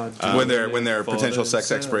 Sisters. when their potential sex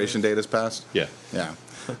themselves. expiration date is passed. Yeah. Yeah.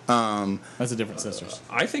 That's a different sisters.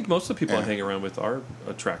 I think most of the people I Yeah. hang around with are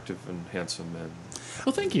attractive and handsome men.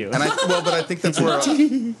 Well, thank you. And but I think that's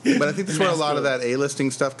where a lot of that A-listing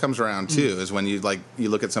stuff comes around too. Is when you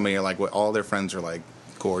look at somebody, you're like, well, all their friends are like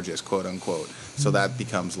gorgeous, quote unquote. So that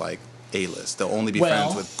becomes like A-list. They'll only be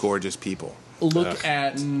Well- friends with gorgeous people. Look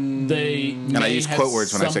at they. And I use quote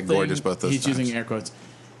words when I say gorgeous both those He's times. using air quotes.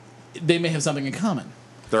 They may have something in common.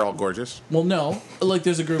 They're all gorgeous. Well, no. Like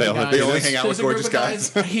there's a group They of all- guys. they only hang out there's with a group gorgeous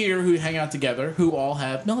of guys here who hang out together who all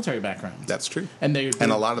have military backgrounds. That's true. And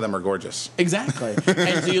And a lot of them are gorgeous. Exactly.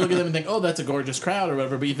 And so you look at them and think, oh, that's a gorgeous crowd or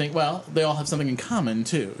whatever. But you think, well, they all have something in common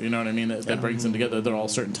too. You know what I mean? That brings them together. They're all a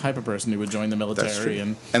certain type of person who would join the That's military. true.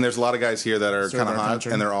 And And there's a lot of guys here that are Serve kind of our hot,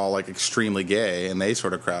 country. and they're all like extremely gay, and they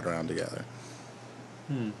sort of crowd around together.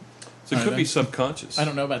 So it could be then. subconscious. I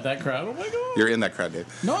don't know about that crowd. Oh my god. You're in that crowd, Dave.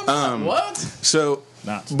 No, I'm not. What? So,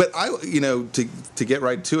 Not. but to get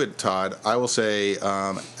right to it, Todd, I will say,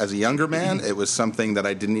 as a younger man, it was something that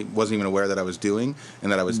I wasn't even aware that I was doing,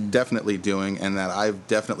 and that I was definitely doing, and that I've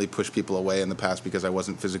definitely pushed people away in the past because I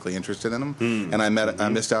wasn't physically interested in them, and I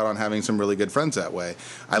missed out on having some really good friends that way.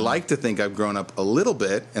 I like to think I've grown up a little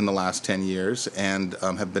bit in the last 10 years and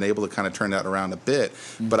have been able to kind of turn that around a bit,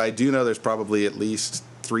 but I do know there's probably at least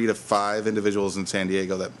 3 to 5 individuals in San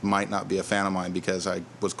Diego that might not be a fan of mine because I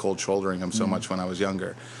was cold shouldering them so much when I was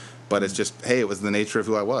younger. But it's just, hey, it was the nature of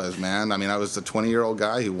who I was, man. I mean, I was a 20-year-old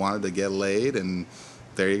guy who wanted to get laid, and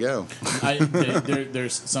there you go.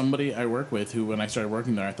 There's somebody I work with who, when I started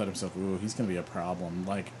working there, I thought to myself, ooh, he's going to be a problem.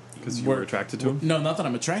 Like, Because you were attracted to him? No, not that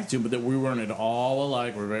I'm attracted to him, but that we weren't at all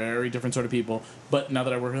alike. We're very different sort of people. But now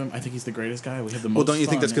that I work with him, I think he's the greatest guy. We have the most Well, don't you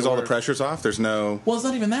think fun. that's because all the We're- pressure's off? There's no... Well, it's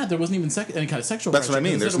not even that. There wasn't even any kind of sexual That's what pressure. I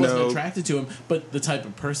mean. Because There's I wasn't no- attracted to him, but the type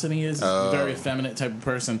of person he is, very effeminate type of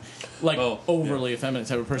person. Like, overly effeminate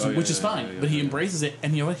type of person, Oh, yeah, which is yeah, fine. yeah, but he yeah. embraces it.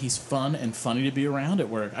 And you know what? He's fun and funny to be around at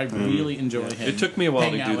work. I really enjoy him. It took me a while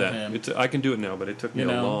Hang to out do with that. him. I can do it now, but it took me You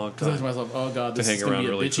a know, long because I time. was myself, oh god, this hang is going to around be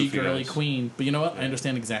a really bitchy, goofy girly guys. queen. But you know what? I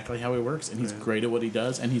understand exactly how he works, and he's great at what he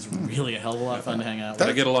does, and he's really a hell of a lot of fun to hang out with.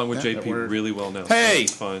 I get along with Yeah, that JP word. really well now. Hey! So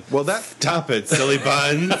it's fine. Well, that Stop it, silly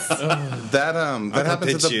buns. that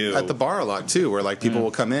happens pitch you. at the bar a lot too, where like people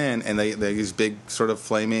will come in and they these big sort of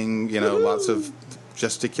flaming, lots of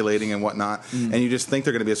gesticulating and whatnot, and you just think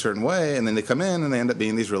they're going to be a certain way, and then they come in and they end up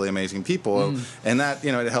being these really amazing people, and that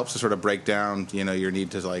it helps to sort of break down your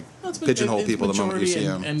need to like pigeonhole people the moment you see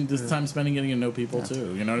them, and the time spending getting to know people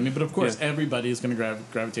too. You know what I mean? But of course, everybody is going to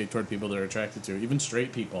gravitate toward people they're attracted to, even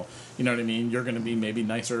straight people. You know what I mean? You're going to be maybe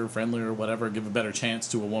nicer, friendlier, or whatever. Give a better chance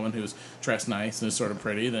to a woman who's dressed nice and is sort of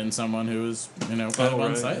pretty than someone who's kind of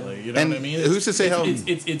unsightly. You know what I mean? Who's to say how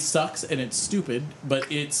it sucks and it's stupid,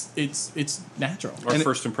 but it's natural. Our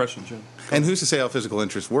first impression, Jim. And who's to say how physical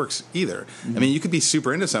interest works either? I mean, you could be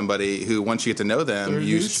super into somebody who, once you get to know them,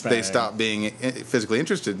 they stop being physically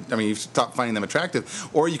interested. I mean, you stop finding them attractive.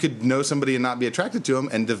 Or you could know somebody and not be attracted to them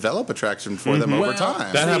and develop attraction for them over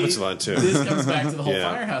time. That happens a lot, too. This comes back to the whole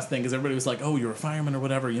firehouse thing, because everybody was like, oh, you're a fireman or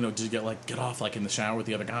whatever. Did you get off like in the shower with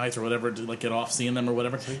the other guys or whatever? Did get off seeing them or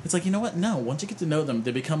whatever? It's like, you know what? No. Once you get to know them,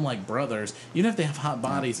 they become like brothers. Even if they have hot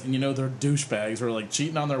bodies and they're douchebags or like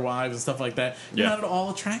cheating on their wives and stuff like that, you're not at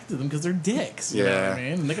all attracted to them because they're dicks. You know what I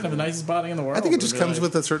mean? And they can have the nicest body in the world. I think it just comes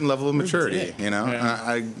with a certain level of maturity,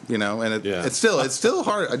 it's still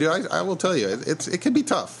hard. I will tell you, it can be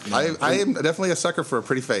tough. I am definitely a sucker for a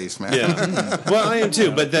pretty face, man. Yeah. Well, I am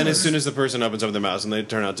too. But then as soon as the person opens up their mouth and they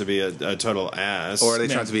turn out to be a total ass, or they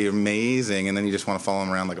turn out to be amazing, and then you just want to follow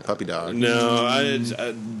them around like a puppy dog. No,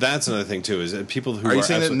 that's another thing too. Is that people who are you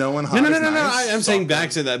saying that no one? No. I'm saying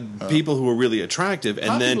back to that people who are really attractive,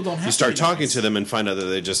 and then you start talking to them and find out that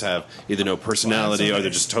they just have either no personality or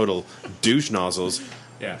they're just total douche nozzles.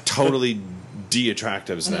 Yeah. Totally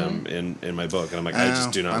de-attractives them in my book, and I'm like, I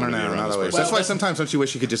just do not want to be around this person. That's why sometimes don't you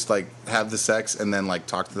wish you could just like have the sex and then like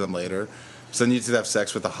talk to them later. So then you just have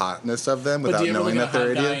sex with the hotness of them without knowing that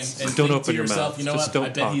they're idiots. And don't open your mouth. You know just what? I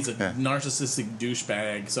bet talk. he's a narcissistic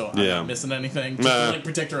douchebag, so I'm not missing anything. Just to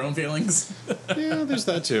protect her own feelings. Yeah, there's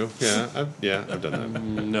that too. Yeah, I've done that.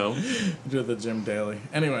 No. Do the Jim Daly.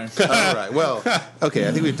 Anyway. All right. Well, okay.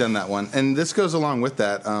 I think we've done that one, and this goes along with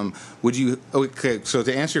that. Would you? Okay. So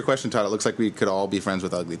to answer your question, Todd, it looks like we could all be friends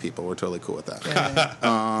with ugly people. We're totally cool with that.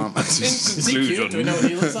 Is he cute? Do we know what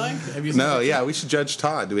he looks like? We should judge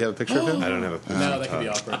Todd. Do we have a picture of him? I don't have a picture. No, that could be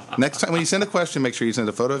awkward. Next time when you send a question, make sure you send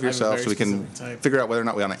a photo of yourself so we can figure out whether or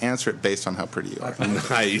not we want to answer it based on how pretty you are.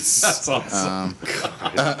 Nice. That's awesome.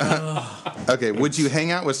 Okay, would you hang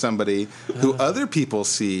out with somebody who other people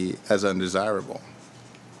see as undesirable?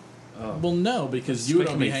 Well, no, because you would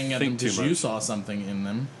only hang out with them because you saw something in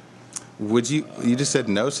them. Would you? You just said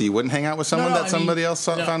no, so you wouldn't hang out with someone somebody else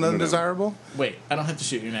found undesirable? Wait, I don't have to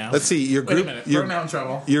shoot you now. Let's see. Your group. Wait a minute. We're now in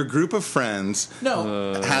trouble. Your group of friends.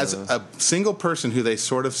 Has a single person who they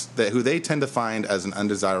who they tend to find as an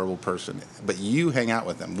undesirable person, but you hang out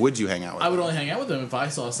with them. Would you hang out with them? I would only hang out with them if I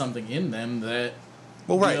saw something in them that.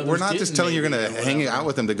 Well, right. We're not just telling you you're going to hang out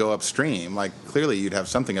with them to go upstream. Like clearly, you'd have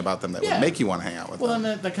something about them that would make you want to hang out with them. Well,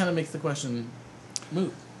 then that kind of makes the question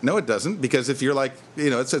moot. No, it doesn't, because if you're like,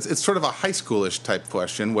 it's sort of a high schoolish type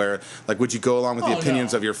question where, like, would you go along with the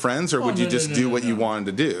opinions of your friends, or would you just do what you wanted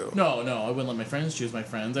to do? No, I wouldn't let my friends choose my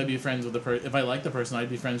friends. I'd be friends with the person. If I like the person, I'd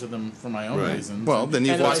be friends with them for my own reasons. Well, then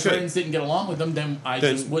you've watched if my friends didn't get along with them, then I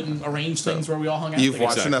just wouldn't arrange things where we all hung out You've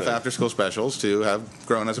together. watched enough after-school specials to have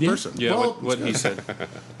grown as a person. Yeah, well, what he said.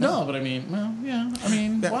 No, but I mean,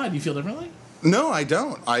 why? Do you feel differently? No, I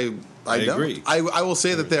don't. I don't. agree. I will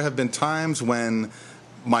say that there have been times when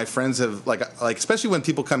my friends have like especially when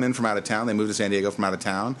people come in from out of town, they move to San Diego from out of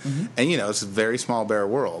town, and it's a very small bare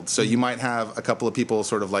world. So you might have a couple of people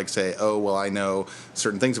sort of like say, oh well, I know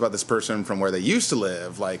certain things about this person from where they used to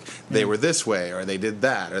live, like they were this way or they did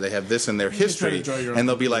that or they have this in their history, and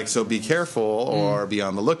they'll be like, so be careful or be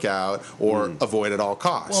on the lookout or avoid at all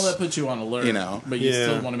costs. Well, that puts you on alert, but you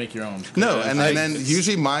still want to make your own. No, and then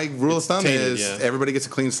usually my rule of thumb is everybody gets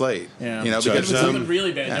a clean slate. Because if it's something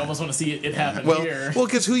really bad, you almost want to see it happen here. Well,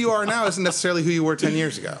 because who you are now isn't necessarily who you were 10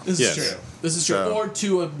 years ago. This is true. Or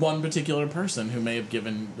to one particular person who may have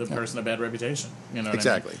given the person a bad reputation. You know what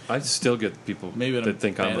exactly. I still get people that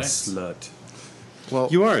think I'm a slut. Well,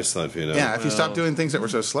 you are a slut, Yeah, if you stopped doing things that were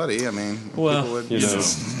so slutty, I mean, people would.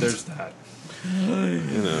 There's that.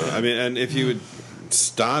 And if you would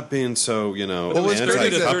stop being so, Well, it's 30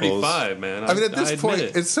 to 35, man. I mean, at this point,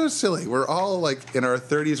 it's so silly. We're all like in our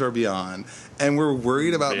 30s or beyond, and we're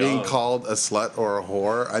worried about being called a slut or a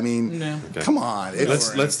whore. I mean, come on.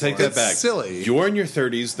 Let's take that back. It's silly. You're in your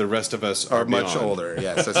 30s. The rest of us are much older.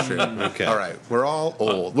 Yes, that's true. Okay. All right. We're all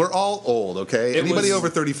old. We're all old, okay? Anybody over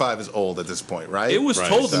 35 is old at this point, right? It was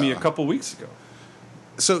told to me a couple weeks ago.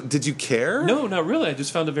 So, did you care? No, not really. I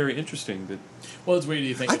just found it very interesting that. Well, it's weird.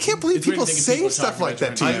 You think? I can't believe people say stuff like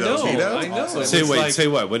that to you. I know. Say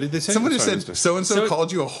what? What did they say? Somebody said so and so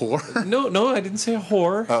called you a whore. No, I didn't say a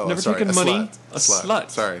whore. Never taken money. A slut. Slut.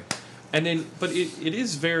 Sorry. And then, but it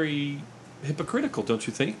is very hypocritical, don't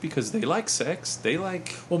you think? Because they like sex, they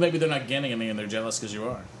like Well, maybe they're not getting any and they're jealous because you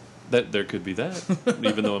are. that. There could be that,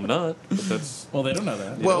 even though I'm not. But that's Well, they don't know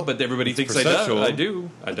that. well, but everybody thinks I perceptual. do.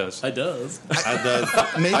 I does. I does.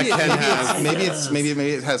 Maybe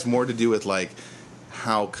it has more to do with like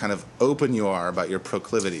how kind of open you are about your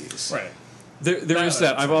proclivities. Right. There is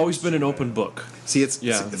that. I've always been an open book. See,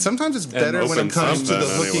 sometimes it's better when open it comes to the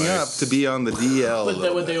something hooking anyways. up to be on the DL.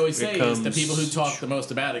 But what they always say is the becomes- people who talk the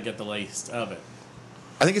most about it get the least of it.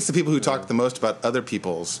 I think it's the people who talk the most about other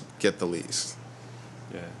people's get the least.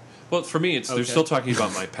 Yeah. Well, for me, they're Okay. still talking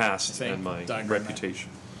about my past Same. and my Diagram reputation.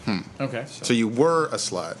 Okay. So you were a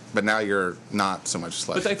slut, but now you're not so much a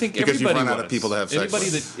slut. But I think because you've everybody run out of was. people to have sex anybody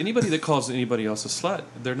with. anybody that calls anybody else a slut,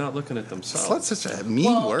 they're not looking at themselves. Slut's such a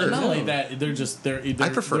mean word. And not only that, they're just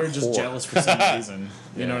prefer just whore. jealous for some reason.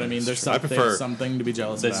 You know what I mean? There's I prefer- something to be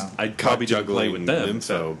jealous That's, about. I'd probably do play juggling with them.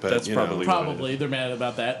 info, but, that's you know. probably what it Probably is. they're mad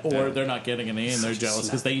about that, or Yeah. they're not getting any, and they're jealous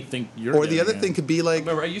because they think you're. Or the getting other thing it. could be like,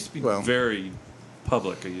 Remember, I used to be Well- very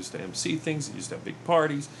public. I used to MC things. I used to have big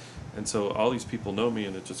parties, and so all these people know me,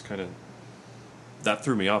 and it just kind of that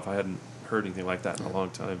threw me off. I hadn't heard anything like that in a long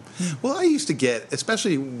time. well, I used to get,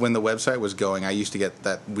 especially when the website was going, I used to get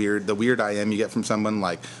the weird IM you get from someone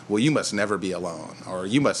like, well, you must never be alone, or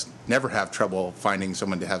you must never have trouble finding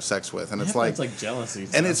someone to have sex with, and it's Yeah, like, it's like jealousy.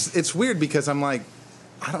 and stuff. it's weird because I'm like,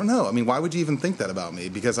 I don't know. I mean, why would you even think that about me?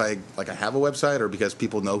 Because I have a website, or because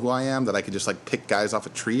people know who I am, that I could just like pick guys off a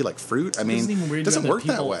tree like fruit? I mean, Isn't it even weird it doesn't that work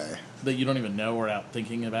that people way. That you don't even know are out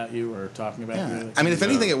thinking about you or talking about Yeah. you. I mean, if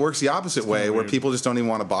anything, it works the opposite way, kinda where weird. people just don't even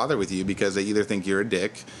want to bother with you because they either think you're a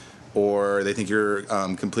dick, or they think you're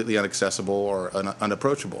completely inaccessible or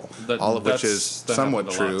unapproachable. All of which is that somewhat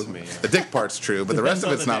happened a lot true. to me, yeah. The dick part's true, but the rest of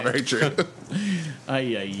Depends it's on not the very true.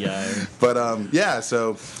 Ay. But yeah,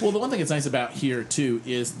 so Well, the one thing that's nice about here too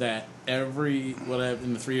is that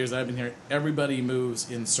in the 3 years I've been here, everybody moves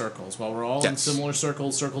in circles. While we're all in Yes. similar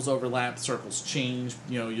circles, circles overlap, circles change.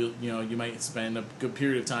 You might spend a good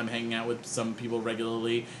period of time hanging out with some people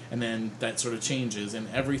regularly, and then that sort of changes, and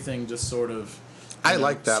everything just sort of. I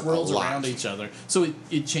like that a swirls lot. around each other, so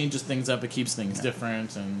it changes things up. It keeps things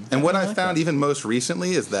different, and what I like found that. even most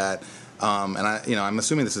recently is that, and I'm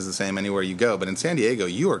assuming this is the same anywhere you go, but in San Diego,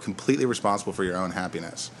 you are completely responsible for your own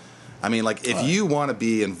happiness. I mean, like, if you want to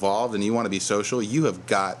be involved and you want to be social, you have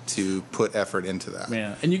got to put effort into that.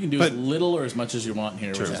 Yeah, and you can do But- as little or as much as you want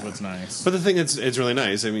here, Sure. which is what's nice. But the thing that's it's really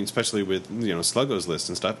nice. I mean, especially with Sluggo's list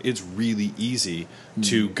and stuff, it's really easy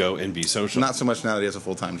to go and be social. Not so much now that he has a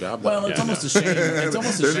full-time job, though. Well, it's Yeah, almost a shame. It's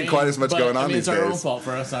almost a There shame. isn't quite as much but, going on I mean, these it's our own days. fault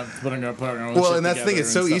for us not putting our own Well, shit and that's the thing. together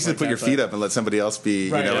It's so and easy stuff to put like your that, feet but- up and let somebody else be,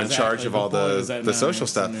 Right, in exactly. charge of all But boy, is the that social nice.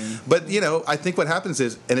 stuff. I mean- But I think what happens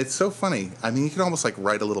is, and it's so funny. I mean, you can almost like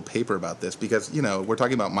write a little paper about this because we're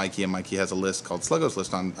talking about Mikey, and Mikey has a list called Sluggo's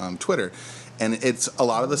List on Twitter, and it's a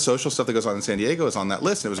lot of the social stuff that goes on in San Diego is on that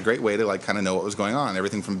list. And it was a great way to like kind of know what was going on.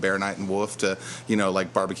 Everything from Bear Night and Wolf to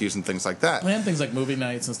like barbecues and things like that. And things like movie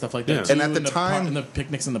nights and stuff like that. Yeah. Too, And at the and time- and the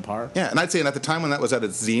picnics in the park. Yeah, and I'd say, and at the time when that was at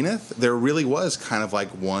its zenith, there really was kind of like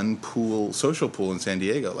one social pool in San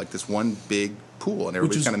Diego, like this one big pool, and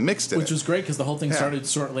everybody kind of mixed in Which it. was great because the whole thing Yeah. started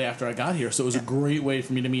shortly after I got here, so it was a great way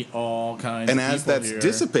for me to meet all kinds And of as people that's here.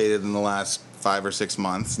 dissipated in the last 5 or 6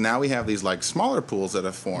 months, now we have these like smaller pools that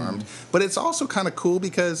have formed. But it's also kind of cool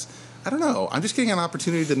because I don't know, I'm just getting an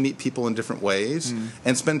opportunity to meet people in different ways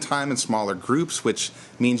and spend time in smaller groups, which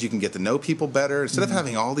means you can get to know people better. Instead of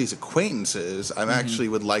having all these acquaintances, I actually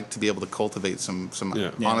would like to be able to cultivate some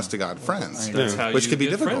Yeah. honest to God friends. I That's how Which you could be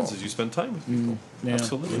get difficult. friends, is you spend time with people. Yeah.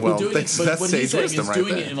 Absolutely. Well, But that's what sage he's saying wisdom is right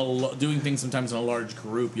doing there. it doing things sometimes in a large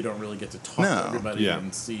group. You don't really get to talk to No. everybody Yeah.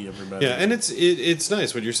 and see everybody. Yeah, and it's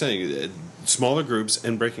nice what you're saying. Smaller groups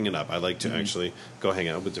and breaking it up. I like to actually go hang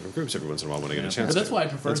out with different groups every once in a while when I get a chance. But that's to. why I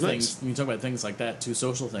prefer That's things. nice. When you talk about things like that, too,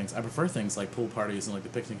 social things. I prefer things like pool parties and like the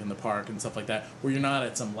picnic in the park and stuff like that, where you're not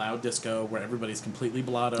at some loud disco where everybody's completely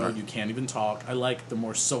blotto, you can't even talk. I like the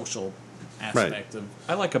more social aspect of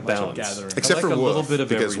I like a balance. gathering. Except I for like a Wolf, little bit of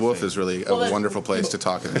because everything. Wolf is really Well, a that- wonderful place to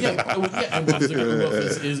talk. Yeah, and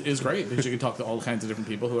Wolf is great because you can talk to all kinds of different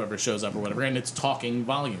people, whoever shows up or whatever, and it's talking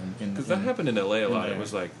volume. Because that happened in LA a lot. there. It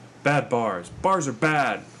was like, bad bars. Bars are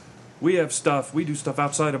bad. We have stuff. We do stuff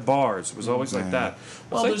outside of bars. It was always like that.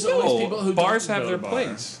 Well, It's there's like, always no, people who bars don't have go their to bar.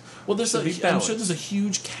 place. Well, there's Should be I'm sure balanced. there's a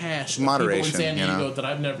huge cache of Moderation, people in San you know? Diego that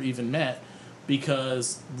I've never even met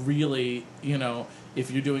because really, if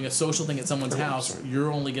you're doing a social thing at someone's house,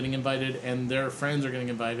 you're only getting invited and their friends are getting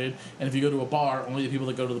invited. And if you go to a bar, only the people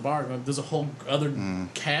that go to the bar are going. There's a whole other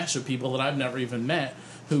cache of people that I've never even met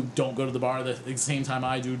who don't go to the bar at the same time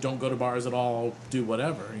I do, don't go to bars at all, do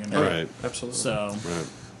whatever. Right. Absolutely. So, Right.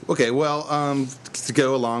 Okay, well, to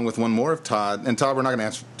go along with one more of Todd, and Todd, we're not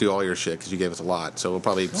going to do all your shit because you gave us a lot, so we'll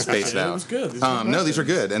probably space it out. It was good. No, these are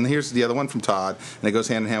good. And here's the other one from Todd, and it goes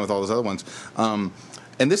hand in hand with all those other ones.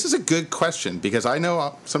 And this is a good question because I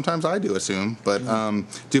know sometimes I do assume, but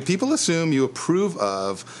do people assume you approve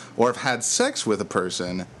of or have had sex with a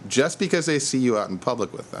person just because they see you out in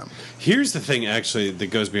public with them? Here's the thing, actually, that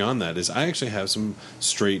goes beyond that is I actually have some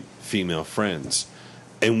straight female friends.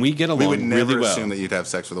 And we get along really well. We would never well. assume that you'd have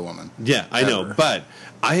sex with a woman. Yeah, I know. Ever. But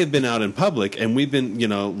I have been out in public, and we've been,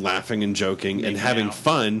 laughing and joking and having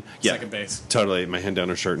fun. Yeah, Second base. Totally. My hand down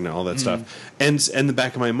her shirt and all that stuff. And in the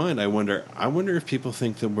back of my mind, I wonder if people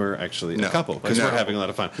think that we're actually a couple because we're having a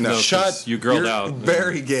lot of fun. No, shut. You girled You're out.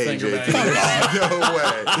 very gay, Finger JP. No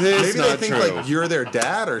way. It's Maybe not they think true. like you're their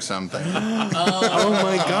dad or something. Oh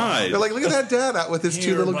my God! They're like, look at that dad out with his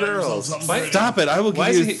two little girls. Stop it! I will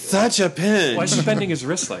Why give is you he- such a pinch. Why is he bending his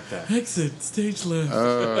wrist like that? Exit stage left.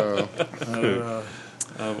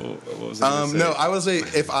 What was I gonna say? No, I was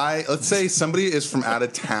let's say somebody is from out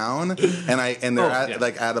of town and they're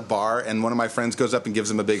at a bar and one of my friends goes up and gives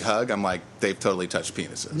them a big hug, I'm like, they've totally touched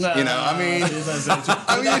penises. I mean,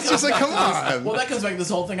 it's just like, come on. Well, that comes back to this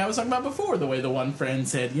whole thing I was talking about before. The way the one friend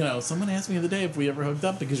said, someone asked me the other day if we ever hooked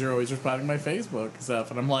up because you're always responding to my Facebook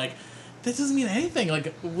stuff, and I'm like, that doesn't mean anything. I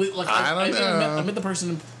met the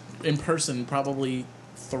person in person probably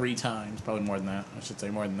 3 times, probably more than that. I should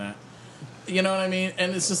say more than that. You know what I mean?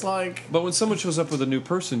 And it's just like... But when someone shows up with a new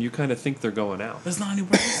person, you kind of think they're going out. That's not a new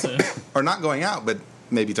person. Or not going out, but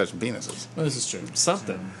maybe touching penises. Well, this is true.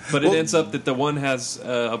 Something. But it ends up that the one has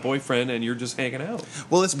a boyfriend and you're just hanging out.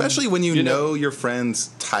 Well, especially when you know your friend's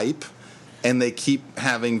type and they keep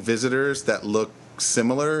having visitors that look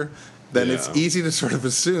similar, then it's easy to sort of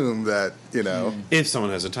assume that, If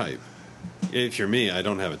someone has a type. If you're me, I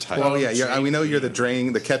don't have a type. Well, we know you're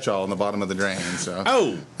the catch-all in the bottom of the drain. So,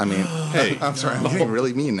 I mean, hey, I'm sorry, I'm getting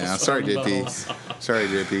really mean now. Sorry, JP. Sorry,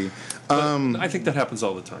 JP. I think that happens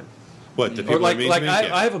all the time. What the people Or like, are mean like to me?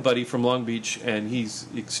 I have a buddy from Long Beach, and he's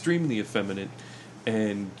extremely effeminate,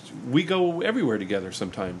 and we go everywhere together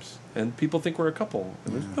sometimes. And people think we're a couple.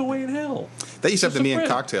 And there's no way in hell. That used to happen to Just me a in friend.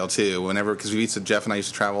 Cocktail, too, because Jeff and I used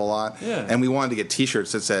to travel a lot. Yeah. And we wanted to get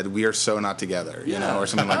T-shirts that said, "We are so not together," or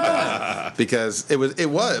something like that. Because it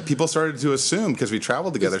was. People started to assume, because we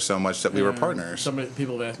traveled together so much, that we were partners.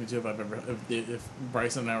 People have asked me, too, if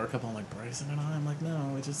Bryson and I were a couple. I'm like, Bryson and I'm like,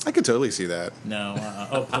 no, we just... I could totally see that. No.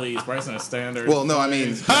 Oh, please. Bryson is standard. Well, no, I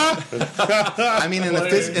mean...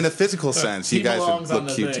 in a physical sense, you guys would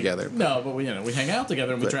look cute together. No, but we hang out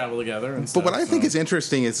together and we travel together and stuff. But what I think is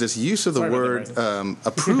interesting is this use of the word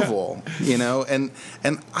approval, and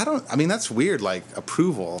I mean, that's weird, like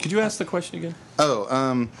approval. Could you ask the question again?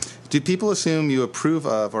 Do people assume you approve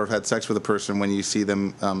of or have had sex with a person when you see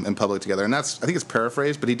them in public together? And I think it's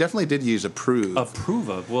paraphrased, but he definitely did use approve. Approve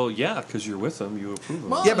of? Well, yeah, because you're with them, you approve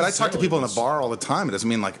of. Well, Yeah, but I talk to people in a bar all the time. It doesn't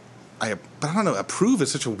mean but I don't know, approve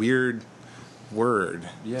is such a weird word.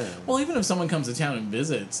 Yeah. Well, even if someone comes to town and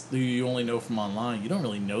visits who you only know from online, you don't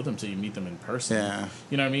really know them till you meet them in person. Yeah.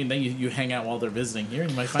 You know what I mean? Then you hang out while they're visiting here,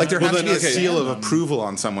 and you might find Like there out has to be a okay. seal of approval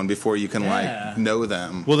on someone before you can Yeah. know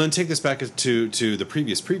them. Well, then take this back to the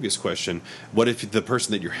previous question. What if the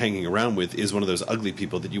person that you're hanging around with is one of those ugly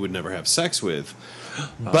people that you would never have sex with?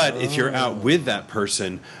 But if you're out with that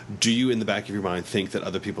person, do you in the back of your mind think that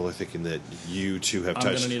other people are thinking that you two have I'm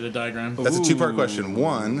going touched? to need a diagram. That's a 2-part question.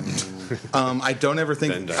 One, I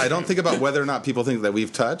don't think about whether or not people think that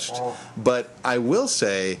we've touched, but I will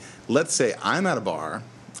say, let's say I'm at a bar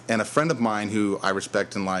and a friend of mine who I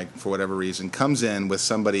respect and like for whatever reason comes in with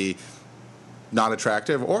somebody not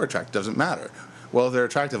attractive or attractive, doesn't matter. Well, if they're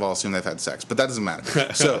attractive, I'll assume they've had sex, but that doesn't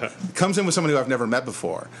matter. So, comes in with somebody who I've never met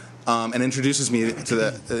before, and introduces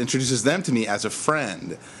them to me as a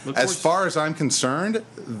friend. As far as I'm concerned,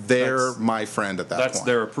 they're my friend at that point. That's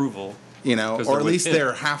their approval. Or they're at least with him.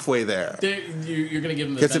 they're halfway there. You're going to give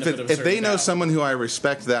them the Because benefit of a if they certain know doubt. someone who I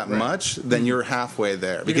respect that much, then you're halfway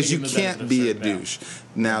there. Because you give them the can't benefit of be a certain doubt. douche.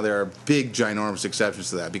 Now, there are big, ginormous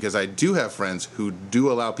exceptions to that, because I do have friends who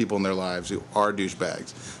do allow people in their lives who are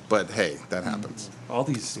douchebags. But, hey, that happens. All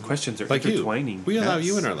these questions are Like you. intertwining. We allow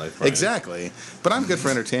you in our life. Brian. Exactly. But I'm good for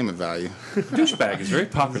entertainment value. Douchebag is very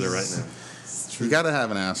popular right now. You got to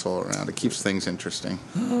have an asshole around. It keeps things interesting.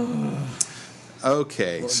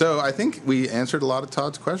 Okay, so I think we answered a lot of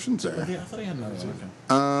Todd's questions there. Yeah, I thought I had another one. Okay.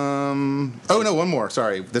 Oh, no, one more.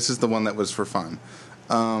 Sorry. This is the one that was for fun.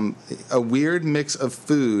 A weird mix of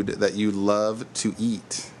food that you love to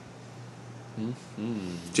eat.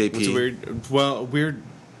 JP. What's weird? Well, weird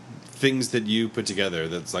things that you put together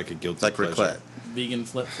that's like a guilty Like pleasure. raclette. vegan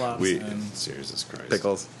flip flops. Jesus Christ.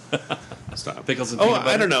 Pickles. Stop. Pickles and Oh, peanut butter?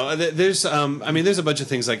 I don't know. There's, there's a bunch of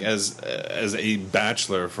things like as a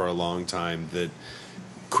bachelor for a long time that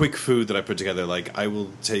quick food that I put together. Like I will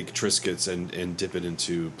take Triscuits and dip it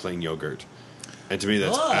into plain yogurt, and to me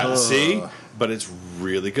that's but it's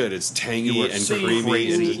really good. It's tangy and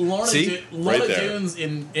creamy. Lorna Dunes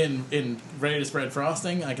in ready to spread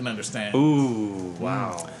frosting. I can understand. Ooh,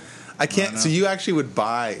 wow. I can't. So you actually would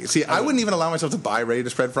buy? See, I wouldn't even allow myself to buy ready to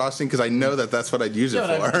spread frosting because I know that that's what I'd use it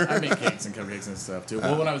for. I make cakes and cupcakes and stuff too.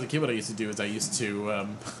 Well, when I was a kid, what I used to do is I used to. Do you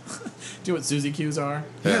know what Suzy Q's are?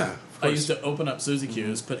 Yeah. I used to open up Suzy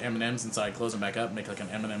Q's, put M&Ms inside, close them back up, make like an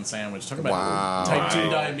M&M sandwich. Talk about type 2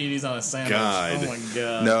 diabetes on a sandwich. God. Oh my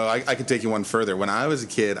god. No, I could take you one further. When I was a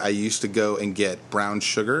kid, I used to go and get brown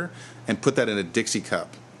sugar and put that in a Dixie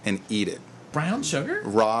cup and eat it. Brown sugar?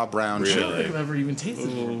 Raw brown I don't sugar. think I've ever even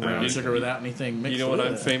tasted brown sugar without anything mixed You know what with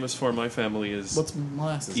I'm it. famous for? My family is What's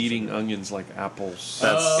molasses? eating onions like apples.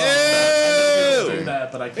 That's I never do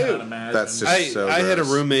that, but I cannot imagine. That's just so I had a gross.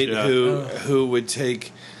 roommate who would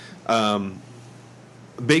take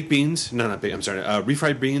baked beans,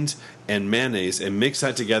 refried beans and mayonnaise and mix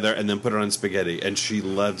that together and then put it on spaghetti, and she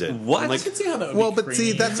loved it. What? I can see how that would Well, be but see,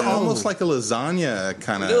 creamy. that's almost like a lasagna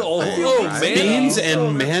kind of No, thing. oh, right? man. Beans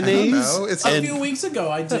and mayonnaise. know. It's A and few weeks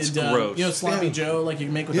ago, I That's did, gross. Sloppy Joe, like you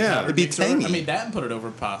can make with the powdered it'd be mixer. tangy. I made that and put it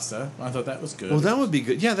over pasta. I thought that was good. well, that would be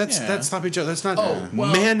good. Yeah, that's Yeah. sloppy Joe. That's not well-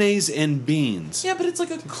 mayonnaise and beans. Yeah, but it's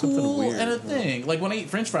like a cool weird. and a thing. Like when I eat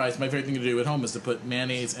French fries, my favorite thing to do at home is to put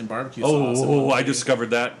mayonnaise and barbecue sauce. Oh, in I discovered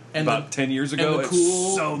that And about 10 years and ago. the It's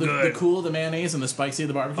cool, so the good. cool, the mayonnaise and the spicy of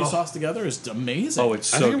the barbecue sauce together is amazing. Oh, it's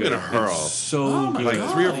so I think I'm good. gonna hurl. It's so Oh, my good. Like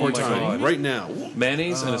God. 3 or 4 Oh, my times God. right now.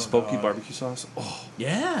 Mayonnaise and a smoky barbecue sauce. Oh,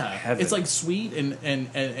 yeah. Heaven. It's like sweet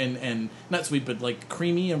and not sweet, but like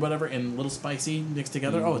creamy and whatever, and a little spicy mixed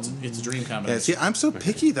together. Oh, it's a dream Yeah, combination. see, I'm so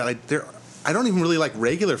picky that I don't even really like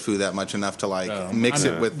regular food that much enough to mix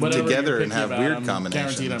it with Whatever together you're and picky have about, weird I'm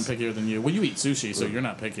combinations. Guaranteed, I'm pickier than you. Well, you eat sushi, so you're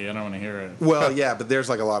not picky. I don't want to hear it. Well, yeah, but there's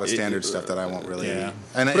like a lot of standard stuff that I won't really Yeah. eat.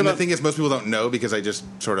 And the thing is, most people don't know because I just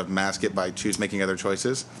sort of mask it by making other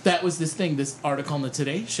choices. That was this thing, this article in the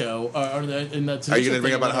Today Show, or in the Today Are you Show going to bring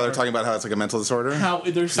thing, up how they're whatever. talking about how it's like a mental disorder? How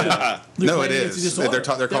there's No, claiming it it's a is. disorder.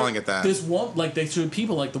 They're calling it that. This one, like they showed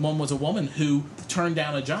people, like the one was a woman who turned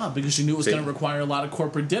down a job because she knew it was See? going to require a lot of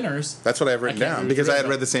corporate dinners. That's what I've written I can't down remember because I had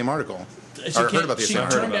but- read the same article. She Or heard about the She same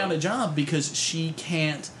turned article. down a job because she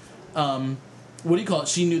can't. What do you call it?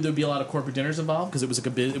 She knew there'd be a lot of corporate dinners involved because it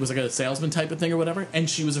was like a salesman type of thing or whatever, and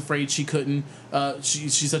she was afraid she couldn't.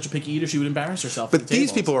 She's such a picky eater, she would embarrass herself. But at the these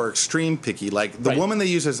tables. people are extreme picky. Like the Right. woman they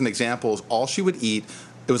use as an example is all she would eat.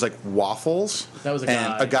 It was like waffles. That was a and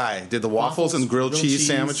guy. A guy did the waffles and grilled cheese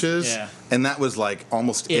sandwiches. yeah. And that was like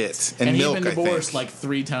almost it. And milk, he's been divorced I think. like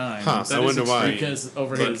 3 times. Huh, That I is wonder why. extreme. Because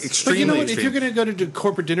over Like, his. But extremely you know what? If extreme. you're going to go to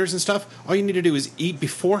corporate dinners and stuff, all you need to do is eat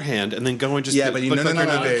beforehand and then go and just Yeah, but you look no, like no, you're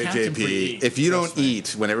no, not- no, Captain JP. Pre-eat. If you don't Trust me.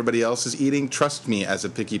 eat when everybody else is eating, trust me, as a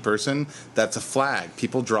picky person, that's a flag.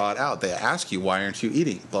 People draw it out. They ask you, "Why aren't you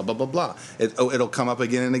eating?" Blah blah blah blah. It'll come up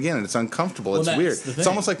again and again, and it's uncomfortable. Well, it's that's weird. the It's thing.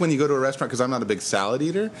 almost like when you go to a restaurant because I'm not a big salad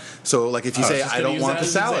eater. So like if you say just I gonna don't use want that the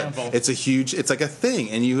as an salad, example. it's a huge. It's like a thing,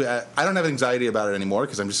 and you. I don't have anxiety about it anymore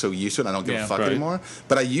because I'm just so used to it. I don't give Yeah. a fuck Right. anymore.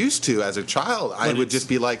 But I used to as a child. I would just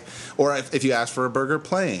be like, or if you ask for a burger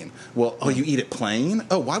plain, well, oh, you eat it plain?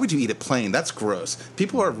 Oh, why would you eat it plain? That's gross.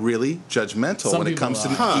 People are really judgmental Some when it people comes to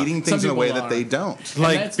are. eating Some things in a people way that are. they don't.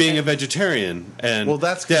 like that's- being a vegetarian. And Well,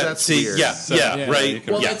 that's see, weird. Yeah, So- yeah, Yeah, right. you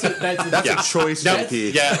can- Well, yeah. That's yeah. a choice, No,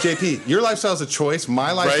 JP. yeah. JP, your lifestyle is a choice.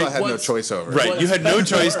 My lifestyle Right. I had no What's- choice over. Right, you had no What's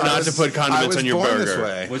choice better? not to put I condiments was on your born burger. this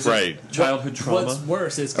way. Was Right. it childhood trauma? What's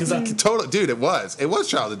worse is because Total, dude, it was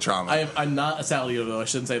childhood trauma. I'm not a salad eater, though. I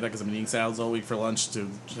shouldn't say that because I've been eating salads all week for lunch to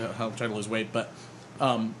help try to lose weight. But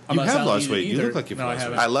I'm You not a have salad lost eater weight. You either. look like you've no, lost I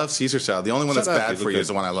haven't. I love Caesar salad. The only one Shut that's up, bad you for look you is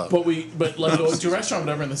good. the one I love. But like going to a restaurant or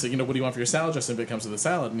whatever, and they say, what do you want for your salad dressing? If it comes to the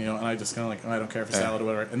salad, and I just kind of like, I don't care for salad or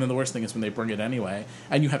whatever. And then the worst thing is when they bring it anyway,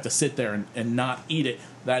 and you have to sit there and not eat it.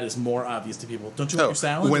 That is more obvious to people. Don't you want your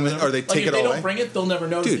salad? when whatever? or they take if it they away? don't bring it, they'll never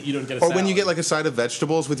notice that you don't get a or salad. when you get like a side of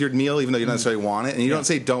vegetables with your meal, even though you don't necessarily want it, and you Yeah. don't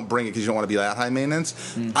say don't bring it because you don't want to be that high maintenance.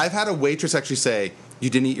 I've had a waitress actually say,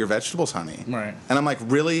 "You didn't eat your vegetables, honey." Right. And I'm like,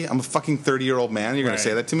 really? I'm a fucking 30-year-old man. You're going Right. to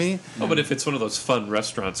say that to me? Oh, but if it's one of those fun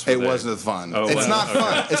restaurants, where It they- wasn't fun. Oh, it's wow. not Okay.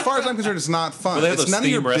 fun. As far as I'm concerned, it's not fun. Well, they have it's those none of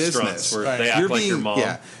your theme restaurants business. where Right. they act You're like being, your mom.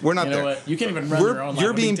 yeah, we're not You know there. what? You can't even run your own life. You're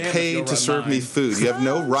I'll be being damned if you'll paid to run serve me mine. food. You have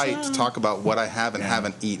no right to talk about what I have and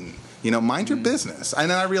haven't eaten. mind your business. And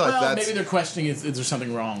then I realized Well, that's maybe they're questioning is there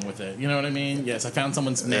something wrong with it? You know what I mean? Yes, I found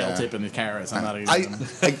someone's nail tip in the carrots. I'm not eating them.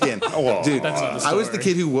 Again, dude, That's not the I was the story.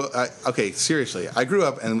 kid who. Okay, seriously, I grew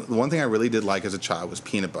up, and the one thing I really did like as a child was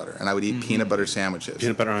peanut butter, and I would eat peanut butter sandwiches.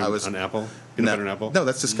 Peanut butter on, I was, on apple? Peanut butter and apple? No,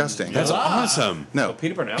 that's disgusting. That's awesome. No,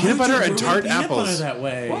 Peanut butter and Peanut apples. butter Why and would you tart ruin peanut butter apples. that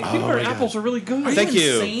way. Well, peanut butter and apples are really good. Are Thank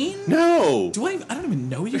you. insane? No. Do I don't even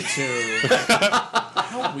know you two.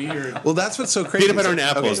 How weird. well, that's what's so crazy. Peanut butter and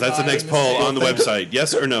apples. Okay, That's the next poll on the website.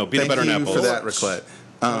 Yes or no? Peanut thank butter and you apples. for that, Raclette.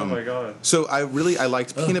 Oh my god. So I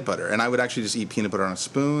liked peanut butter, and I would actually just eat peanut butter on a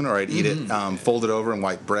spoon, or I'd eat it folded over in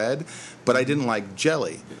white bread. But I didn't like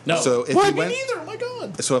jelly. No. So if What? you Me went, neither. Oh my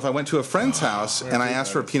god. so if I went to a friend's house and I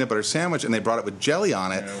asked for a peanut butter sandwich and they brought it with jelly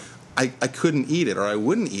on it, I couldn't eat it, or I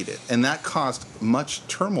wouldn't eat it, and that caused much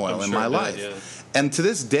turmoil I'm in sure my it did, life. yeah. And to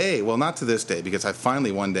this day, well, not to this day, because I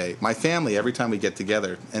finally one day, my family, every time we get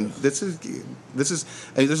together, and this is,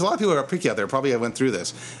 I mean, there's a lot of people who are picky out there. Probably I went through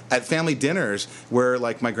this at family dinners where,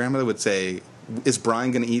 like, my grandmother would say, "Is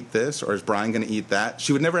Brian going to eat this, or is Brian going to eat that?"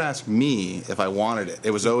 She would never ask me if I wanted it.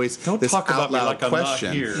 It was always Don't this talk about out me loud like I'm not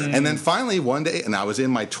question. here. And then finally one day, and I was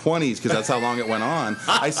in my 20s because that's how long it went on.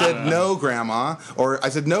 I said, "No, Grandma," or I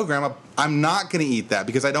said, "No, Grandma, I'm not going to eat that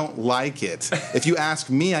because I don't like it. If you ask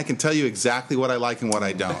me, I can tell you exactly what I like and what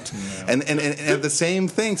I don't." And the same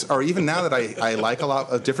things, or even now that I like a lot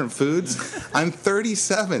of different foods, I'm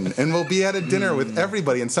 37 and we'll be at a dinner with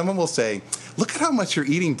everybody, and someone will say, "Look at how much you're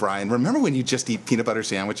eating, Brian. Remember when you just eat peanut butter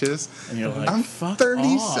sandwiches?" And you're like, I'm fuck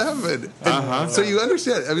 37. And so you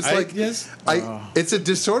understand. I was like, yes. it's a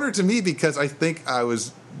disorder to me because I think I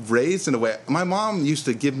was raised in a way. My mom used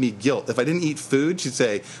to give me guilt. If I didn't eat food, she'd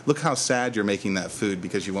say, "Look how sad you're making that food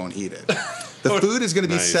because you won't eat it." The food is going to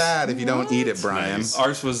be Nice. sad if you don't eat it, Brian. Nice.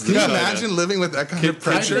 Ours was Can the you imagine living with that kind of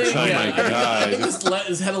pressure? I think, Oh my I think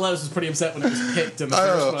this head of lettuce was pretty upset when it was picked in the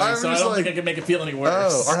first I place, so I was don't like- think I can make it feel any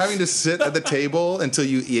worse. Oh, or having to sit at the table until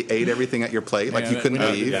you ate everything at your plate, like Yeah, you couldn't we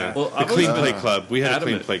don't leave. do Yeah. Well, I the clean was, plate club. We had a clean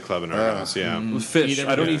adamant. plate club in our house. Yeah. With fish. Eat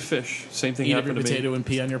I don't every- eat fish. Same thing Eat every happened to potato me. and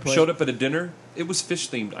pee on your plate. Showed up at a dinner. It was fish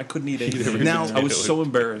themed. I couldn't eat anything. Now- I was so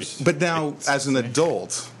embarrassed. But now, as an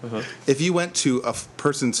adult, if you went to a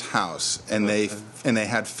person's house and they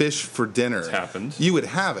had fish for dinner, happened. you would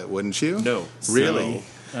have it, wouldn't you? No. Really?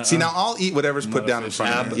 See, now I'll eat whatever's put a down in fish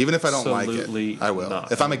front of me, even if I don't like Absolutely it. I will.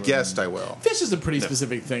 not. If I'm a guest, I will. Fish is a pretty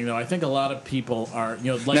specific thing, though. I think a lot of people are, like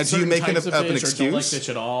Now, do you certain make types an of fish or don't like excuse? fish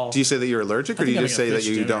at all. Do you say that you're allergic, or I do you think just having say a that fish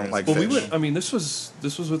you dinner don't is- like Well, fish? we went. I mean, this was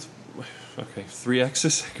with 3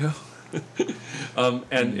 exes ago,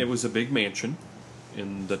 and it was a big mansion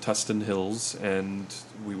in the Tustin Hills, and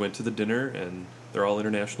we went to the dinner, and they're all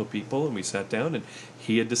international people, and we sat down, and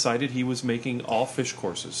he had decided he was making all fish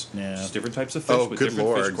courses, Yeah. just different types of fish Oh, with good different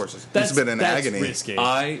fish Lord. courses. It's been an agony. Risky.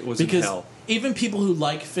 I was because in hell. even people who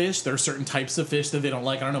like fish, there are certain types of fish that they don't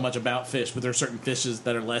like. I don't know much about fish, but there are certain fishes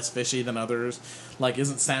that are less fishy than others. Like,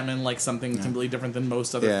 isn't salmon like something completely different than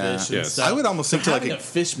most other Yeah. fish? And Yes. so, I would almost so think to, like, having a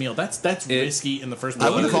fish meal. That's risky in the first place. I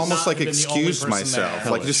would You have could almost not like have been the only excused person myself,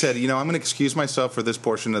 there. like just said, I'm going to excuse myself for this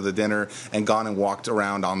portion of the dinner, and gone and walked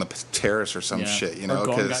around on the terrace or some Yeah. shit, Or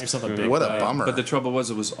go and got yourself a big what a bite. bummer. But the trouble was,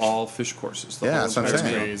 it was all fish courses. The Yeah, whole that's what I'm entire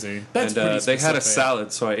saying. meal. Crazy. That's And pretty they had a specific.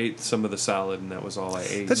 salad, so I ate some of the salad, and that was all I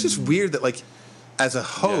ate. That's just weird that, like, as a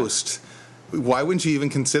host, why wouldn't you even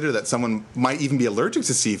consider that someone might even be allergic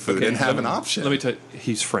to seafood Okay, and have let an me- option? Let me tell you,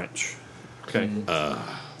 he's French. Okay.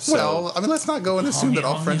 So, well, I mean, let's not go and assume that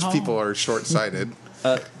all Honey, French honey, people are short-sighted.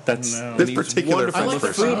 that's No. This he's particular wonderful. French The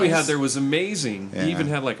person. food we had there was amazing. Yeah. He even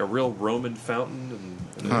had like a real Roman fountain,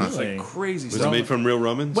 and it was Really? like crazy Was stuff. it made from real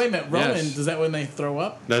Romans? Wait a minute, Roman, Yes. does that when they throw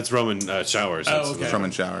up? That's Roman showers. Oh, That's okay. From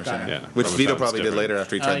in showers, Got it. yeah. Yeah, Which Roman Vito fountain's probably did different. later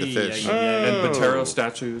after he tried the Ay, fish. ay, ay. And Oh. Botero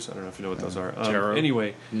statues. I don't know if you know what those are. Botero?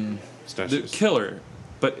 Anyway, the Statues. killer.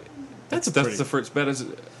 But that's pretty- the first bet. Is I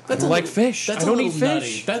That's don't a like little- fish. That's I a don't little eat nutty.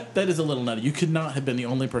 fish. That is a little nutty. You could not have been the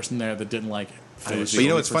only person there that didn't like fish. But you know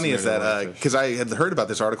only what's funny is person there that that liked fish. because I had heard about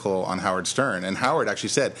this article on Howard Stern, and Howard actually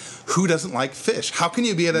said, "Who doesn't like fish? How can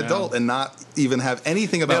you be an adult and not even have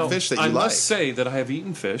anything about Now, fish that you I like?" must say that I have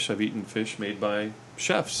eaten fish. I've eaten fish made by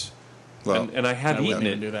chefs, Well, and I have I wouldn't eaten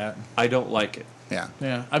even it. do that. I don't like it. yeah.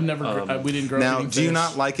 Yeah, I've never. We didn't grow up Now, eating do you fish.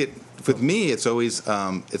 not like it? With me, it's always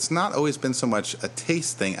it's not always been so much a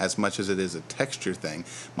taste thing as much as it is a texture thing.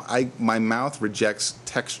 My mouth rejects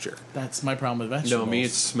texture. That's my problem with vegetables. No, me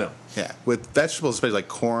it's smell. Yeah, with vegetables, especially like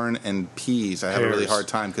corn and peas, I have a really hard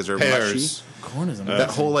time because they're mushy. Corn is amazing.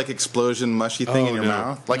 That whole like explosion mushy thing in your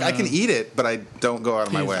mouth. Like I can eat it, but I don't go out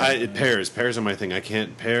of my way. Pears are my thing. I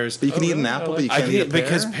can't pears. But you can eat an apple, but you can't eat a pear?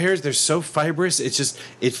 Because pears they're so fibrous. It's just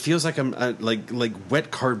it feels like I'm like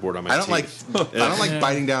wet cardboard on my teeth. I don't like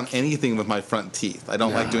biting down anything with my front teeth. I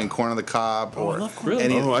don't like doing corn on the cob or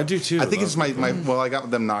any. Oh, I do too. I think it's my well, I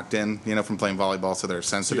got them knocked in, from playing volleyball, so they're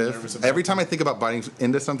sensitive. Every time I think about biting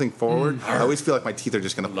into something forward, I always feel like my teeth are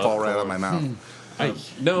just going to fall right out of my mouth.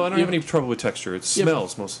 No, I don't have any trouble with texture. It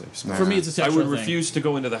smells mostly. For me, it's a texture I would thing. refuse to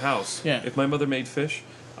go into the house. Yeah. If my mother made fish,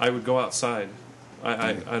 I would go outside.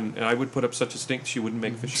 And I would put up such a stink she wouldn't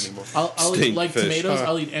make fish anymore. I'll eat like fish. tomatoes.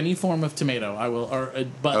 I'll eat any form of tomato. I will,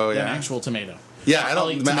 an actual tomato. Yeah, I'll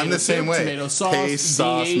eat I'm the same way. Tomato sauce, Paste,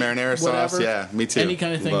 sauce, V8, marinara sauce. whatever. Yeah, me too. Any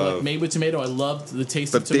kind of thing like made with tomato. I love the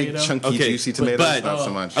taste But of tomato. big, chunky, juicy tomatoes, but- not so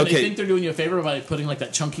much. And Okay. they think they're doing you a favor by putting like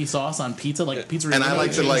that chunky sauce on pizza, like pizza. And I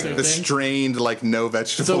like to like the strained, like no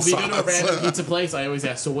vegetable So if we sauce. go to a random pizza place, I always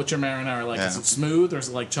ask, so what's your marinara like? Is it smooth or is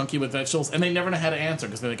it like chunky with vegetables? And they never know how to answer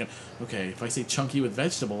because they're thinking, okay, if I say chunky with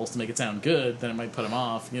vegetables to make it sound good, then it might put them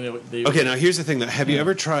off. Okay, now here's the thing. Have you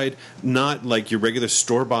ever tried not like your regular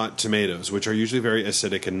store-bought tomatoes, which are usually very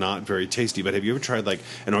acidic and not very tasty, but have you ever tried like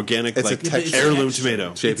an organic, It's a like texture. heirloom It's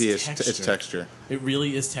tomato? JP, It's it's texture. It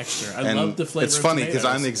really is texture. I And love the flavor. it's funny because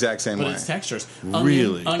I'm the exact same but way. it's textures.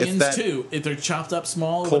 Really? Onions If that- too. If they're chopped up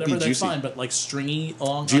small, Pulpy, whatever, that's juicy. fine. But like stringy,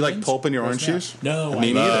 long. Do you like onions, pulp in your gross orange me out. juice? No, Me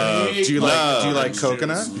I neither. hate Do you like orange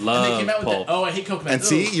coconut? juice. And they Love came out with pulp. that. Oh, I hate coconut. And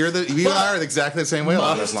see, Ugh. you and I are exactly the same way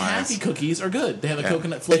along those Most lines. taffy cookies are good. They have a Yeah.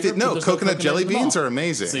 coconut flavor. but No, there's coconut jelly in them beans all. are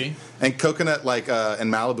amazing. See? And coconut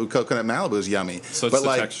and Malibu, coconut Malibu is yummy. So it's but the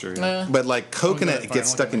like, texture. Yeah. But like coconut, fine. it gets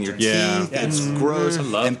I stuck like in your that. Yeah. teeth. It's gross. I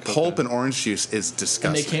love And pulp coconut. and orange juice is And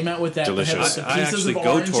disgusting. they came out with that. Delicious. They had, I like, pieces actually of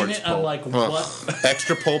go orange in towards it. I'm pulp. like, Ugh. what?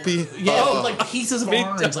 Extra pulpy. Yeah, Oh. like pieces of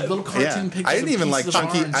orange, like little cartoon Yeah, pictures. I didn't of even like pieces of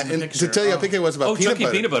chunky. orange in the And picture. to tell you how picky I was about peanut chunky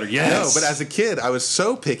butter. peanut butter, yes. No, but as a kid, I was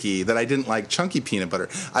so picky that I didn't like chunky peanut butter.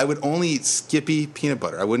 I would only eat Skippy peanut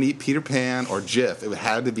butter. I wouldn't eat Peter Pan or Jif. It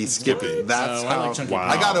had to be Skippy. That's Oh, I how like chunky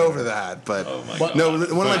I got over that. But God. no,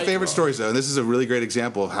 one of my favorite stories though, and this is a really great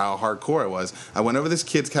example of how hardcore I was. I went over to this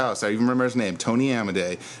kid's house. I even remember his name, Tony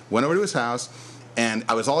Amadei. Went over to his house. And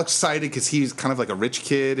I was all excited because he's kind of like a rich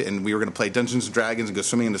kid, and we were going to play Dungeons and Dragons and go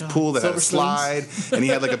swimming in this pool that had a slide. And he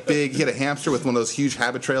had like he had a hamster with one of those huge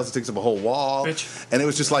habit trails that takes up a whole wall. Rich. And it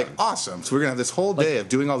was just like awesome. So we are going to have this whole day of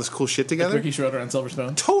doing all this cool shit together. Ricky Schroeder on Silver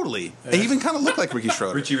Spoon. Totally. And he even kind of looked like Ricky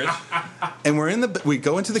Schroeder. Richie Rich. And we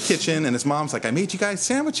go into the kitchen, and his mom's like, I made you guys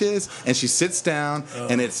sandwiches. And she sits down,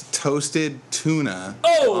 and it's toasted tuna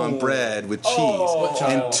on bread with cheese.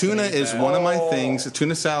 And tuna is one of my things,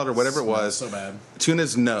 tuna salad or whatever it was. So bad.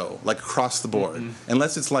 Tuna's no, like across the board.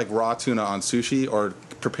 Unless it's like raw tuna on sushi or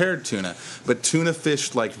prepared tuna. But tuna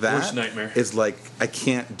fish like that Worst nightmare. is like, I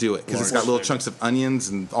can't do it. Because it's got Worst little nightmare. chunks of onions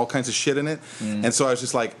and all kinds of shit in it. And so I was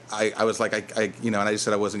just like, I was like, and I just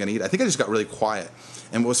said I wasn't going to eat it. I think I just got really quiet.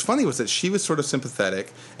 And what was funny was that she was sort of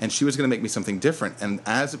sympathetic, and she was going to make me something different. And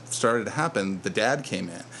as it started to happen, the dad came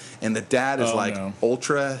in. And the dad is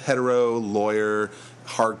ultra hetero lawyer,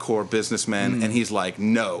 hardcore businessman, and he's like,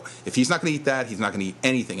 no, if he's not going to eat that, he's not going to eat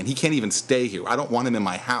anything, and he can't even stay here. I don't want him in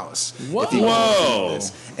my house. Whoa. If he can't do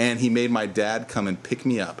this. And he made my dad come and pick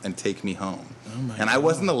me up and take me home. And I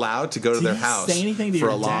wasn't allowed to go to Did their he house say anything to for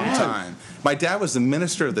your a long dad? time. My dad was the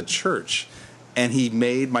minister of the church, and he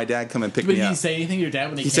made my dad come and pick But me did up. he say anything to your dad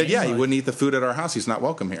when he He came? said, yeah, he Like- wouldn't eat the food at our house. He's not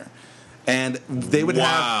welcome here. And they would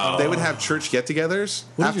have church get-togethers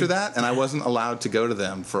after that, and I wasn't allowed to go to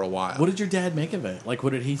them for a while. What did your dad make of it? Like,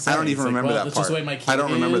 what did he say? I don't even He's like, remember well, that that's part. just the way my kid I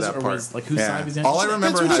don't remember is, that or part. was, like, whose Yeah. side was he on? All I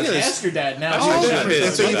remember That's what is- you ask your dad now. Oh, Shit. shit.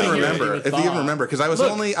 And so you can Look, remember, if you thought. even remember, because I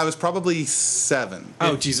was probably 7.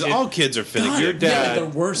 Oh, Jesus! All kids are finicky. God, Your yeah, dad they're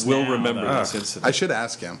worse will now, remember though. this incident. I should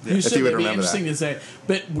ask him You if should, he would it'd be remember interesting that. to say,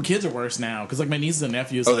 but kids are worse now because like my nieces and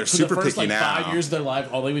nephews. Oh, like, they're for super the first, picky like, now. 5 years of their life,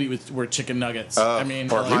 all they would eat were chicken nuggets. I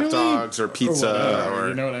mean, or like, hot dogs or pizza whatever, or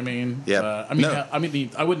you know what I mean? Yeah. I mean, No.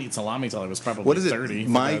 I wouldn't eat salami till I was probably what is it? 30. for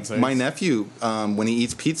My God's sakes. my nephew, when he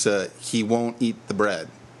eats pizza, he won't eat the bread.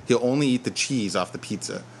 He'll only eat the cheese off the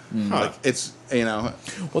pizza. Like it's Well,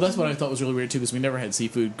 that's what I thought was really weird too, because we never had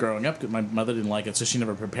seafood growing up. 'Cause my mother didn't like it, so she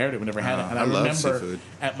never prepared it. We never had it. And I I love remember seafood.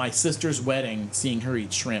 at my sister's wedding seeing her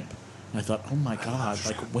eat shrimp. And I thought, oh my god,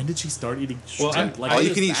 like when did she start eating Well, shrimp? Like, all what you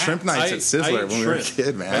is can eat that? shrimp nights I- at Sizzler I eat when we were a shrimp.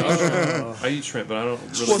 kid, man. I eat shrimp, but I don't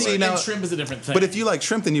really Well, like see, now- And shrimp is a different thing. But if you like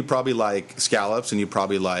shrimp, then you probably like scallops, and you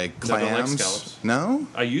probably like No, I clams. don't like scallops. No,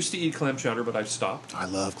 I used to eat clam chowder, but I've stopped. I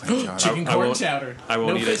love clam chowder. chicken I corn won't- chowder, I won't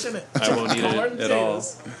no eat fish it. in it. I won't eat Corn it at all.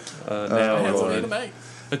 potatoes. Now That's I what won't we eat it. make.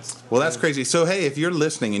 Well, that's crazy. So, hey, if you're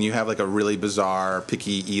listening and you have like a really bizarre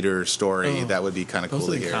picky eater story, that would be kind of cool Post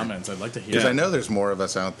to it in hear. comments. I'd like to hear. Because I know there's more of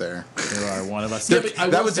us out there. There are one of us. Did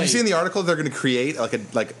you see in the article they're going to create like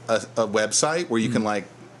a website where you can like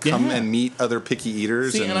come and meet other picky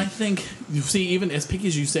eaters? See, and I think even as picky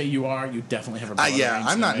as you say you are, you definitely have a broader range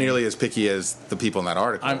I'm not than me. nearly as picky as the people in that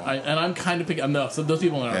article. I'm kind of picky. No, so those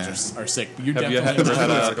people in ours are sick. But you're Have you definitely ever not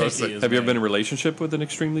had as picky as Have you ever me. been in a relationship with an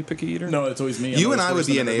extremely picky eater? No, it's always me. You and I would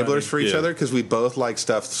be enablers for each Yeah. other because we both like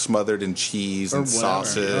stuff smothered in cheese and whatever.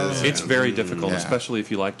 sauces. It's very difficult, Yeah. especially if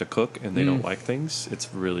you like to cook and they don't like things. It's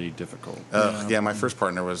really difficult. Yeah, my first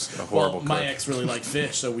partner was a horrible Well, my cook. ex really liked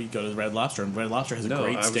fish, so we go to the Red Lobster, and Red Lobster has a No,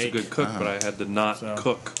 great I was steak. a good cook, but I had to not So-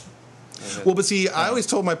 cook. Well, but see, I always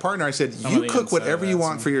told my partner, I said, I'm you on the cook inside whatever of you that,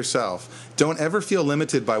 want so- for yourself. Don't ever feel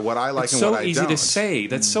limited by what I like It's and so what I easy don't. to say.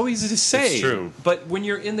 That's so easy to say. It's true. But when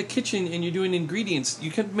you're in the kitchen and you're doing ingredients,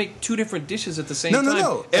 you can make 2 different dishes at the same No, time. no,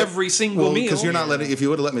 no. Every single meal. Because you're not letting. If you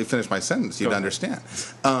would have let me finish my sentence, you'd Go ahead. understand.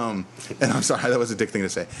 And I'm sorry, that was a dick thing to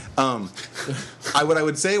say. What I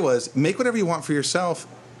would say was, make whatever you want for yourself.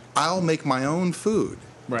 I'll make my own food.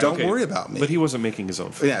 Right. Don't Okay. worry about me. But he wasn't making his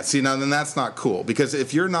own food. Yeah, see now then that's not cool because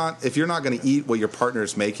if you're not going to eat what your partner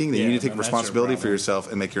is making, then Yeah, you need to take then that's your responsibility for problem. yourself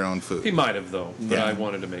and make your own food. He might have, though, but Yeah. I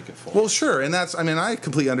wanted to make it for him. Well, sure, and I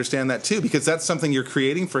completely understand that too because that's something you're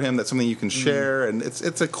creating for him. That's something you can share, and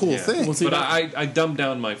it's a cool thing. Well, see, but that- I dumbed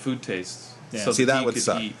down my food tastes. Yeah. So See, that he would could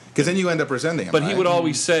suck eat. because then you end up resenting him. But he right? would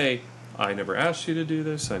always say, I never asked you to do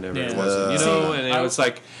this. I never, Yeah. it wasn't, you See, know, and I- it's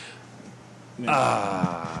like,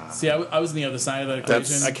 See, I was on the other side of that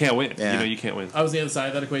equation. I can't win. Yeah. You know, you can't win. I was the other side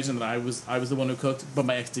of that equation. That I was the one who cooked, but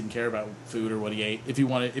my ex didn't care about food or what he ate. If he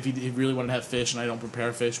really wanted to have fish, and I don't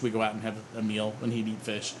prepare fish, we go out and have a meal, and he'd eat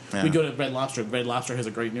fish. Yeah. We go to Red Lobster. Red Lobster has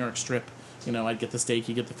a great New York strip. You know, I'd get the steak,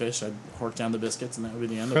 he'd get the fish, I'd hork down the biscuits, and that would be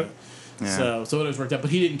the end of it. Yeah. So it was worked out.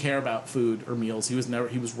 But he didn't care about food or meals. He was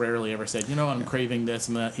rarely ever said, I'm craving this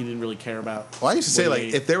and that. He didn't really care about. Well, I used to say what he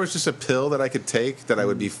like ate. if there was just a pill that I could take that I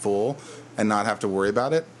would be full and not have to worry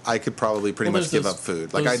about it, I could probably pretty Well, much there's give those- up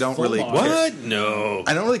food. Like those I don't full really bars. care. What? No.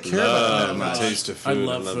 I don't really care about it that Love the much. taste of I food.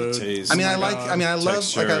 love I love food. the taste. I mean, I my like. God. I mean, I love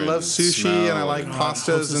Texture like I love and sushi smell. and I like God, pastas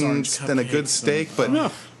Hostess orange and a good cupcakes steak, but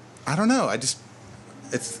I don't know.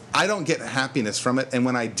 I don't get happiness from it, and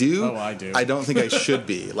when I do, Oh, I do. I don't think I should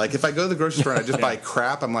be. Like if I go to the grocery store and I just buy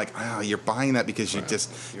crap, I'm like, oh, you're buying that because you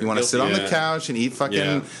want to sit on the Yeah. couch and eat fucking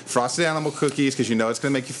Yeah. frosted animal cookies because you know it's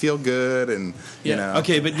going to make you feel good, and you know.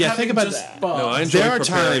 Okay, but yeah, think Having about just that. bought- No, I enjoy There are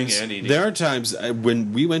preparing times. and eating. There are times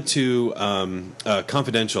when we went to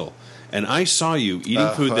Confidential, and I saw you eating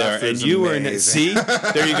food that there, and food's you were in it. amazing. See,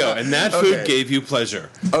 there you go, and that food Okay. gave you pleasure.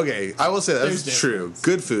 Okay, I will say There's that's true.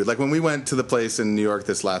 Good food. Like when we went to the place in New York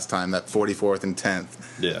this last time, that 44th and 10th,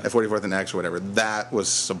 Yeah. 44th and X or whatever, that was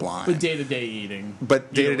sublime. But day-to-day eating. But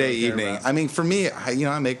you don't day-to-day really care evening, about. I mean, for me,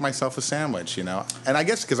 I make myself a sandwich, and I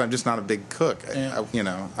guess because I'm just not a big cook, Yeah.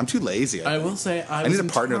 I'm too lazy. I will say I need was a in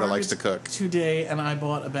partner that likes to Target cook. today, and I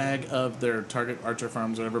bought a bag of their Target Archer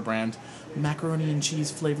Farms, whatever brand, macaroni and cheese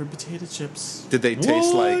flavored potato chips. Did they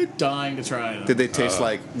taste like? Dying to try them. Did they taste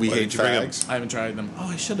like we why hate didn't you bring 'em? fags? I haven't tried them. Oh,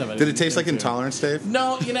 I should have. I Did it didn't taste like get to. intolerance, Dave?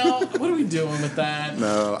 No, what are we doing with that?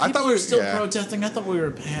 No, I People thought we were were- still yeah. protesting. I thought we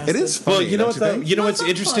were past It is it. funny. Well, you know don't what though? think? You know No, what's it's not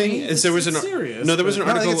interesting funny. is there was an It's serious, no, there was an No,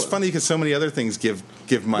 I think article. it's funny because so many other things give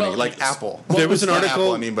money, Well, like it's- Apple. There was an Not article-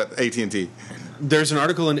 Apple, I mean, but AT&T. There's an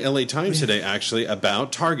article in LA Times today actually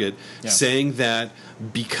about Target saying that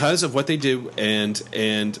because of what they do and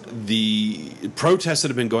the protests that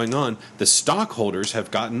have been going on, the stockholders have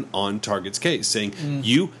gotten on Target's case saying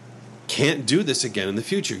you can't do this again in the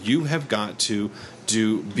future. You have got to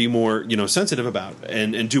be more sensitive about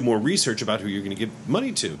and do more research about who you're going to give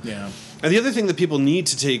money to. Yeah. And the other thing that people need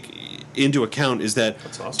to take into account is that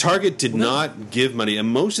awesome. Target did not give money, and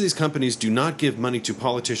most of these companies do not give money to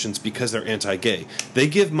politicians because they're anti-gay. They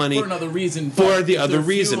give money For another reason. For but the if other they're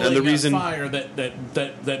reason, and the fueling that reason- fire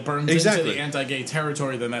that burns Exactly. into the anti-gay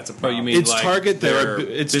territory, then that's a Oh, problem. you mean It's like Target. they're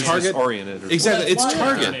It's business Target oriented. Or Exactly, Well, it's that's why I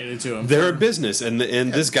Target. donated to 'em. They're a business, and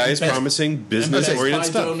this guy is Best- promising And business-oriented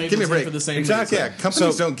Best Buy stuff. donated Give me a to him break. For the same Exactly. Yeah, reason.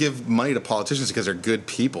 companies So- don't give money to politicians because they're good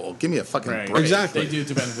people. Give me a fucking Right. break. Exactly. They do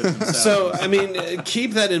to benefit themselves. So, I mean,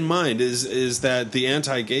 keep that in mind. Is that the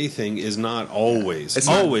anti-gay thing is not always It's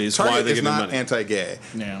not- always Target why they is give them not money. anti-gay.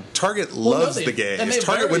 Yeah. Target Well, no, loves they- the gays. and they have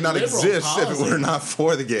Target would not very liberal exist if it policy. were not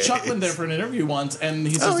for the gays. Chuck went there for an interview once, and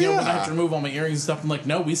he says, Oh, when I yeah. have to remove all my earrings and stuff, I'm like,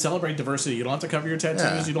 no, we celebrate diversity. You don't have to cover your tattoos.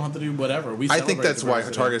 Yeah. You don't have to do whatever. We I celebrate think that's why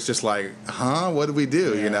diversity. Target's just like, huh? What do we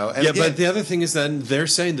do? Yeah. You know? And Yeah, again, but the other thing is that they're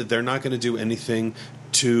saying that they're not going to do anything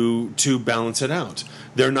to balance it out.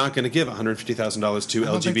 They're not going to give $150,000 to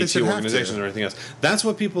don't think they should LGBT have organizations to. or anything else. That's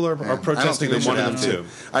what people are I don't protesting think and they should wanting them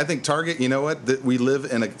have to. I think Target. You know what? That we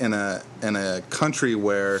live in a country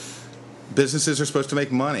where businesses are supposed to make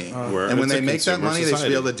money, and when it's they a make that consumer money, they should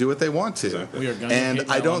society. be able to do what they want to. Exactly. We are gonna And hate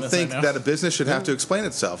I mail on don't this think right now. that a business should have to explain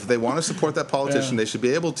itself. If they want to support that politician, they should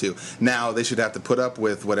be able to. Now they should have to put up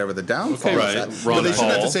with whatever the downfall Okay, is. right. But Ron they shouldn't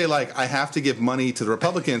have Paul. to say like, I have to give money to the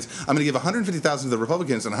Republicans. I'm going to give $150,000 to the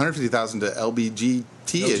Republicans and $150,000 to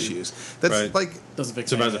LBGT issues. That's Right. like. Doesn't fix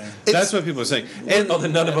So anything. that's what people are saying. And Oh,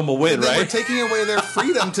 then none of them will win, We're right? taking away their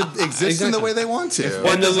freedom to exist in the way they want to.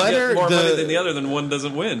 And the Doesn't get letter, more money the- than the other, then one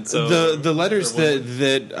doesn't win. So the letters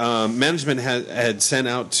that management had sent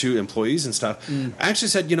out to employees and stuff actually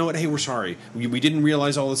said, you know what, hey, we're sorry. We didn't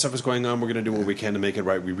realize all this stuff was going on. We're going to do what we can to make it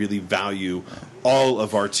right. We really value all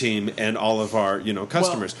of our team and all of our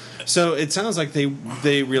customers. So it sounds like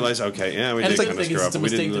they realize, okay, yeah, we And did the kind of thing screw is, up. it's a but we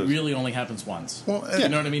mistake didn't that lose. really only happens once. Well, You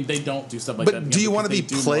know what I mean? They don't do stuff like that. But do you want to be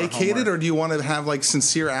because they do more placated, homework. or do you want to have like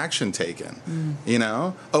sincere action taken? You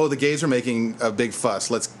know, oh, the gays are making a big fuss.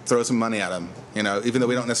 Let's throw some money at them. You know, even though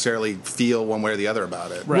we don't necessarily feel one way or the other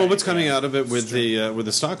about it. Right. Well, what's coming yeah. out of it with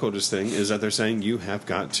the stockholders thing is that they're saying you have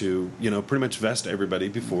got to pretty much vest everybody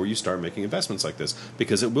before you start making investments like this,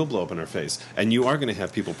 because it will blow up in our face, and you are going to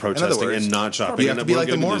have people protesting words, and not shopping. You have to be like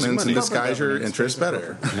the Mormons and money. disguise your interests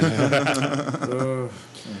better.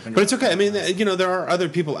 But it's okay. I mean, there are other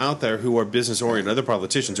people out there who are business oriented, other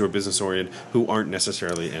politicians who are business oriented, who aren't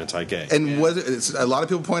necessarily anti-gay. And a lot of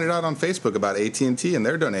people pointed out on Facebook about AT&T and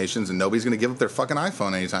their donations, and nobody's going to give up their fucking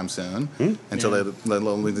iPhone anytime soon until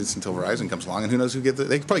until Verizon comes along. And who knows who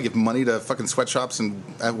they could probably give money to fucking sweatshops in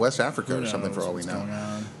West Africa or something for all we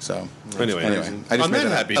know. So Anyway, I just on made that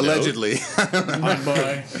happy note, allegedly. Fine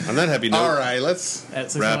boy. on that happy note, All right, let's.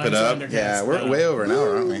 At Wrap it up. Yeah, we're way over an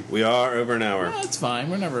hour, aren't we? we are over an hour. That's fine.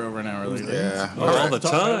 We're never over an hour lately. Yeah. Oh, all the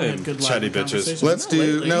time. Chatty bitches. Let's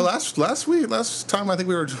do no. last time I think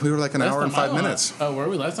we were like an hour and 5 minutes. Oh, were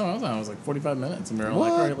we? Last time I was on, it was like 45 minutes, and we were What?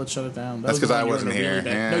 like, all right, let's shut it down. That That's was 'cause when I you were in wasn't a really here.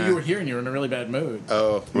 bad- Yeah. No, you were here, and you were in a really bad mood.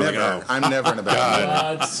 Oh, We're like, never. oh. I'm never in a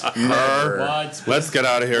bad mood. What? Never. What? Let's get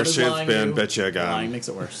out of here. What does Shit's lying been do? bet you Lying again. makes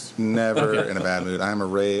it worse. Never Okay. in a bad mood. I'm a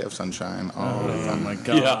ray of sunshine all the Oh time. my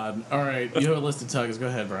god! All right, you have a list of tugs. Go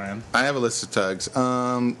ahead, Brian. I have a list of tugs.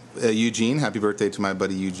 Eugene, happy birthday to my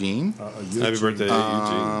buddy Eugene. Happy birthday,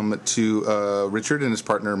 Eugene. To Richard and his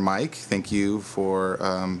partner Mike, thank you for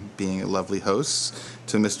being lovely hosts.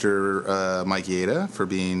 To Mr. Mike Yeda for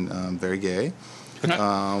being very gay.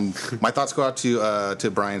 My thoughts go out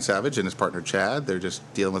to Brian Savage and his partner Chad. They're just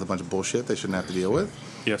dealing with a bunch of bullshit they shouldn't have to deal with.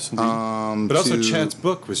 yes, indeed. But also, to- Chad's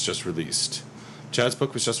book was just released. Chad's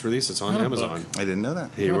book was just released. It's on What a Amazon. I didn't know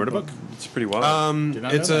that. He wrote a book. It's pretty wild. Did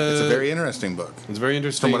not know It's that. It's a very interesting book, it's very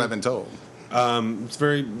interesting. from what I've been told. It's a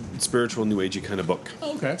very spiritual, new agey kind of book.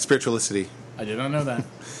 Oh, okay. Spiritualicity. I did not know that.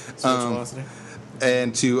 Spirituality.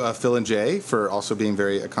 And to Phil and Jay for also being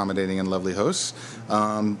very accommodating and lovely hosts.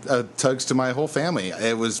 Tugs to my whole family.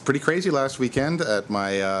 It was pretty crazy last weekend at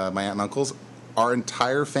my aunt and uncle's. Our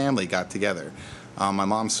entire family got together on my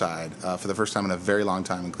mom's side for the first time in a very long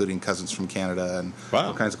time, including cousins from Canada and Wow.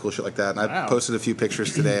 all kinds of cool shit like that. And I Wow. posted a few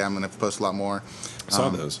pictures today. I'm going to post a lot more. I saw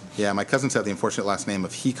those. Yeah, my cousins have the unfortunate last name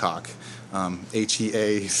of Heacock,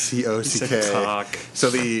 Heacock. Cock. So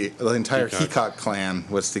the entire Heacock. Heacock clan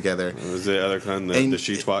was together. Was the other clan the And-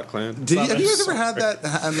 Sheetwat clan? Have you guys ever had that?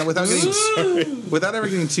 Without ever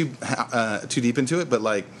getting too deep into it, but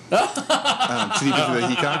like too deep into the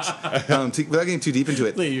Heacocks. Without getting too deep into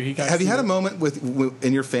it, Lee, your Heacocks have you had a too. moment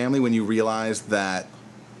in your family when you realized that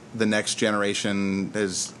the next generation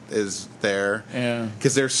is there? Yeah.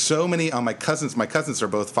 Because there's so many. My cousins are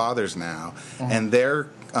both fathers now, and their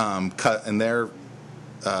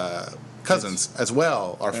cousins as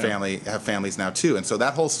well are have families now too, and so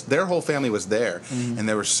their whole family was there, and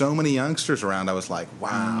there were so many youngsters around. I was like,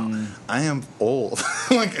 wow, I am old.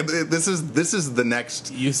 Like this is the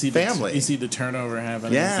next You see family. you see the turnover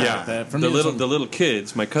happening. Yeah. and stuff Yeah, like that. For the me, little it's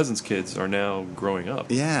kids, my cousin's kids, are now growing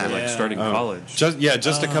up. Yeah. they're like Yeah. starting college.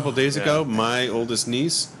 Just a couple days yeah. ago, my oldest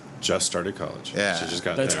niece just started college. Yeah. She just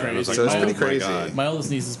got That's there. And I was like, crazy. So it's Oh pretty my crazy. God. My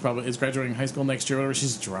oldest niece is graduating high school next year. Whatever.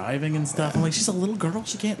 She's driving and stuff. I'm like, she's a little girl.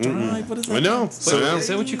 She can't drive. What is that? I know. That's So now- Is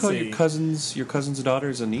that what you call your crazy. cousin's? Your cousin's daughter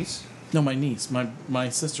is a niece? No, my niece, my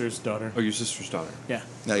sister's daughter. Oh, your sister's daughter. Yeah,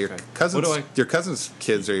 No, your Okay. cousins. What do I- Your cousins'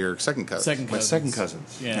 kids are your second cousins. second My cousins. second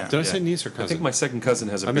cousins. Yeah. Did I Yeah. say niece or cousin? I think my second cousin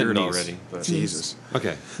has a I meant beard niece. already. But Jesus.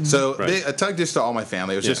 Okay. So Right. a tug just to all my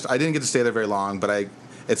family. It was Yeah. just I didn't get to stay there very long, but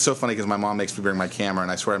it's so funny because my mom makes me bring my camera,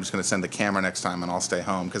 and I swear I'm just going to send the camera next time, and I'll stay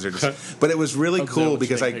home because they're just. But it was really cool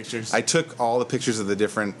because I took all the pictures of the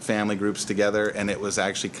different family groups together, and it was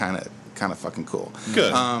actually kind of fucking cool.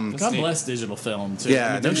 Good. God bless digital film too.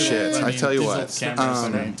 Yeah, no shit. I tell you what.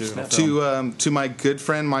 To my good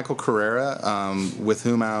friend Michael Carrera,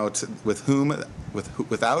 without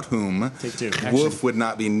whom Take two. Woof would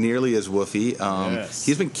not be nearly as woofy. Yes.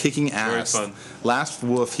 He's been kicking ass. Very fun. Last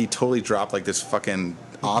Woof, he totally dropped like this fucking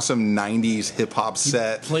awesome 90s hip hop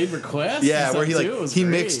set. Played Request? Yeah, where he he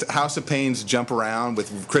mixed House of Pain's Jump Around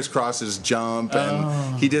with Criss Cross's Jump,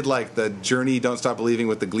 and he did like the Journey Don't Stop Believing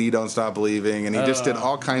with the Glee Don't Stop Believing, and he just did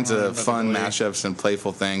all kinds of fun mashups and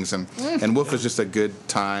playful things, and Woof was just a good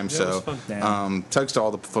time. So tugs to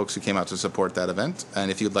all the folks who came out to support that event,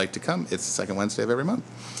 and if you'd like to come, it's the second Wednesday of every month.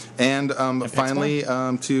 And finally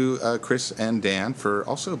to Chris and Dan for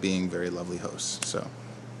also being very lovely hosts. So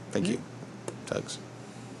thank you, tugs.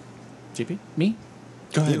 GP? Me?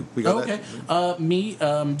 Go ahead. We got okay. Me,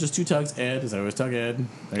 just two tugs. Ed, as I always tug Ed.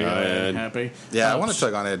 There you go, Ed. Happy. Yeah, I want to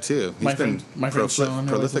tug on Ed too. He's been prolific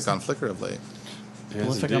on Flickr of late.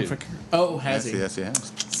 Prolific on Flickr. Oh, has he? Yes, he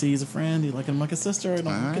has. See, he's a friend. You like him like a sister. I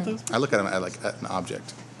don't get those. I look at him like an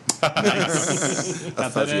object. Nice. a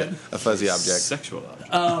fuzzy object. Sexual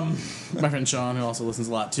object. My friend Sean, who also listens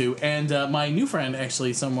a lot too, and my new friend,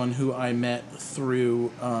 actually, someone who I met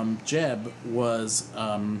through Jeb, was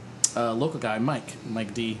a local guy, Mike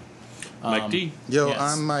D. Mike D. Yo, yes.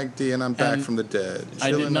 I'm Mike D, and I'm back from the dead.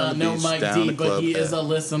 I did not know Mike D, but he is a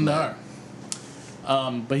listener.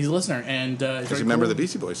 Man. But he's a listener, and he's a member of the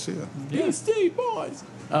Beastie Boys too. Beastie Boys.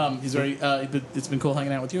 He's very. It's been cool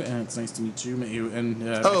hanging out with you, and it's nice to meet you. And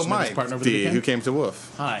Mike partner over D, the weekend. who came to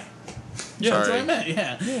Woof. Hi. Yeah, that's what I meant.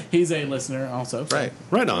 Yeah, he's a listener also. So.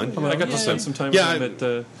 Right on. I got to spend some time with him at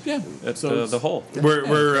the Hole.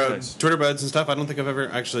 We're Nice. Twitter buds and stuff. I don't think I've ever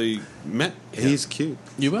actually met him. He's cute.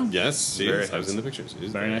 You will. Yes, he is. I was in the pictures.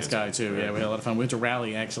 He's Very nice guy too. Yeah, we had a lot of fun. We went to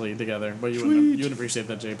Rally actually together. Well, you wouldn't appreciate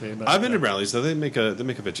that, JP. But I've been to rallies though. They make a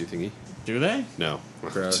veggie thingy. Do they? No.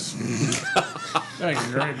 Gross. Like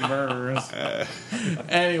great burgers.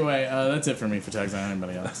 Anyway, that's it for me for Tugs. Not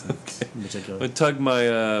anybody else in particular. I tug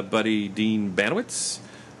my buddy Dean Banowitz,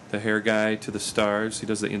 the hair guy to the stars. He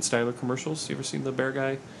does the InStyler commercials. You ever seen the bear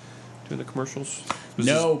guy doing the commercials?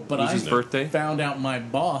 But I his birthday. found out my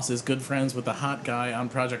boss is good friends with the hot guy on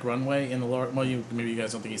Project Runway in the maybe you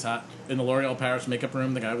guys don't think he's hot in the L'Oreal Paris makeup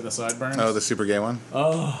room. The guy with the sideburns. Oh, the super gay one.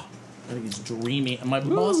 Oh, I think he's dreamy. And my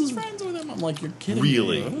boss is friends with him. I'm like, you're kidding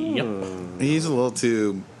Really? me. Yep. He's a little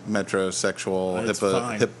too metrosexual, It's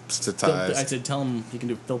fine. hipstitized. I said, tell him he can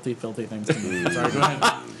do filthy things to me. Sorry, go ahead.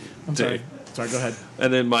 I'm sorry. Sorry, go ahead.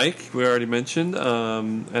 And then Mike, we already mentioned.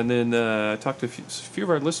 And then I talked to a few of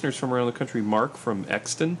our listeners from around the country. Mark from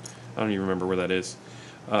Exton. I don't even remember where that is.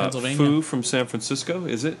 Pennsylvania. Fu from San Francisco.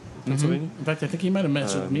 Is it Pennsylvania? In fact, I think he might have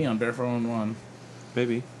mentioned me on Bear 411.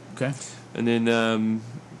 Maybe. Okay. And then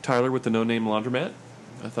Tyler with the No Name Laundromat.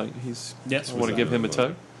 I thought he's. Yes. I want to give him a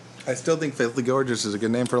tug. I still think Filthy Gorgeous is a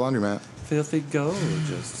good name for a laundromat. Filthy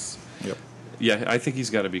Gorgeous. Yep. Yeah, I think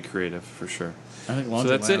he's got to be creative for sure. I think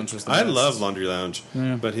Laundry that's it. Lounge was the I best. love Laundry Lounge,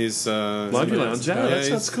 but he's Laundry Lounge. Yeah, that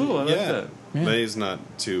sounds cool. I like that. Yeah. But he's not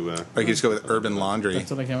too. Or you could just go with Urban Laundry.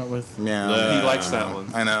 That's what I came up with. Yeah. He likes that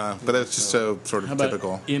one. I know, but it's just so sort How of about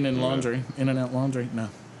typical. In and Laundry? In and Out Laundry? No.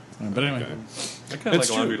 But anyway. Okay. I kind of It's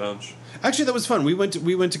like Laundry true. Lounge. Actually, that was fun. We went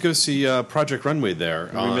to go see Project Runway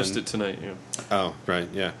there. We missed it tonight. Yeah. Oh, right,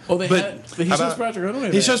 yeah. Oh, he how shows about- Project Runway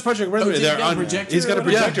He there. shows Project Runway did he there. get a projector He's got a or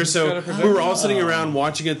whatever? projector, Yeah, so he's got a projector. we were all sitting around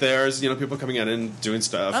watching it there. As, people coming in and doing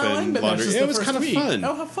stuff Oh, and laundry. It was kind of fun.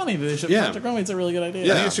 Oh, how funny. They show Yeah. Project Runway. It's a really good idea.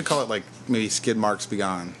 I think you should call it like maybe Skid Marks Be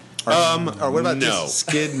Gone. Or what about no. just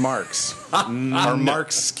Skid Marks? Or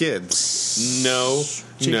Marks Skids? No,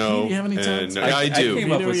 JP, no, do you have any times? no. I do. I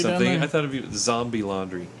came up Vito, with you done something. that? I thought of you Zombie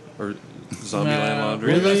Laundry or Zombieland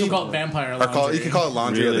Laundry. We also call it Vampire Or Laundry. you can call it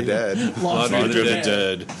Laundry of the Dead. Laundry of Laundry the of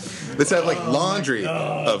Dead. Let's have like Laundry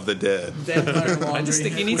of the Dead. Vampire Laundry. I just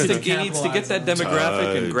think he needs to get that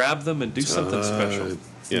demographic and grab them and do something special.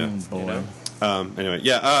 Yeah. Boy. Anyway,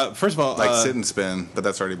 yeah. First of all, Like Sit and Spin, but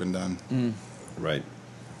that's already been done. right.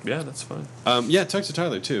 Yeah, that's fine. Yeah, Tugs to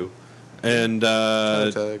Tyler too, and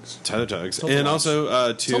Tugs. Tyler Tugs, Tilted and Wash.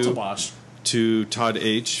 also Tilted Wash. to Todd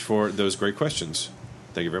H for those great questions.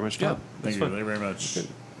 Thank you very much, Todd. Thank you very much. Do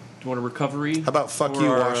you want a recovery? How about Fuck for You,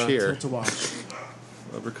 our, Wash Here? Tilted Wash.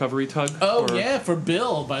 A recovery tug? Oh, Or- yeah, for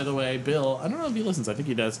Bill, by the way. Bill, I don't know if he listens. I think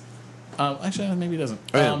he does. Actually, maybe he doesn't.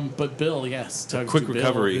 Oh, yeah. But Bill, yes. Quick Bill,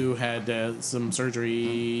 recovery. who had some surgery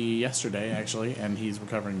yesterday, actually, and he's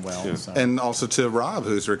recovering well. Yeah. So. And also to Rob,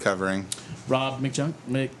 who's recovering. Rob McJunk.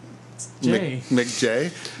 Jay. Mick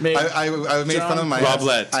J. Mick I made fun of him.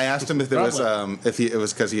 Roblette. I asked him if there was Roblette. it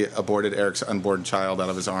was because he aborted Eric's unborn child out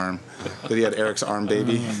of his arm. That he had Eric's arm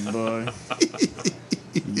baby. Boy.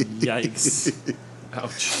 Yikes.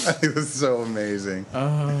 Ouch. I think that's so amazing.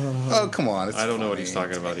 Oh, come on. It's I don't know what funny. he's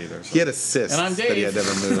talking about either. So. He had a cyst And I'm that he had Dave.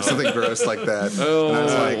 never moved. Something gross like that. Oh. And I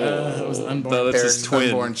was like, It was an unborn. No, that's his Eric's twin.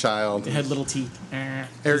 unborn child. It had little teeth.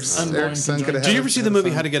 Eric's Unborn son could have Do you ever had see the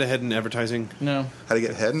movie How to Get Ahead in Advertising? No. How to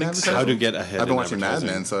Get Ahead in advertising? How to Get Ahead I've been in watching Mad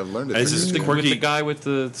Advertising. Men, so I've learned it. It's from just you. the quirky With the guy with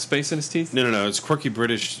the space in his teeth? No. It's quirky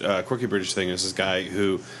British thing. It's this guy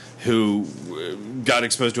who got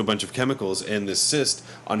exposed to a bunch of chemicals, and this cyst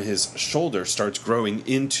on his shoulder starts growing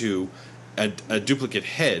into a duplicate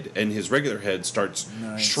head, and his regular head starts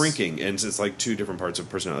shrinking, and it's like two different parts of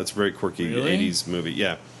personality. It's a very quirky Really? 80s movie.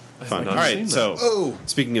 Yeah. Fun. not All right, seen that. so Oh.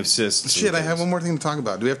 speaking of cysts, Shit, and I have things. one more thing to talk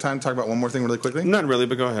about. Do we have time to talk about one more thing really quickly? Not really,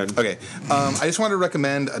 but go ahead. Okay. I just wanted to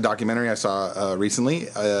recommend a documentary I saw recently.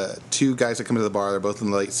 Two guys that come to the bar. They're both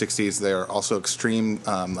in the late 60s. They're also extreme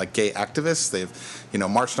like gay activists. They've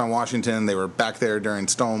marched on Washington. They were back there during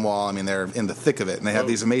Stonewall. I mean, they're in the thick of it, and they have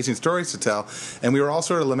these amazing stories to tell. And we were all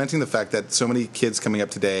sort of lamenting the fact that so many kids coming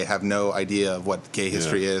up today have no idea of what gay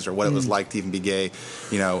history is or what it was like to even be gay.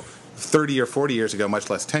 30 or 40 years ago, much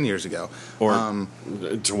less 10 years ago. Or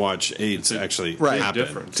to watch AIDS actually happen.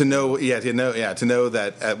 difference. To know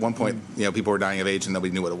that at one point, people were dying of AIDS and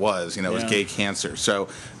nobody knew what it was. It was Yeah. gay cancer. So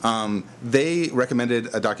they recommended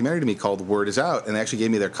a documentary to me called Word Is Out, and they actually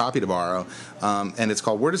gave me their copy to borrow. And it's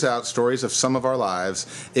called Word Is Out: Stories of Some of Our Lives.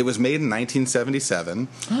 It was made in 1977,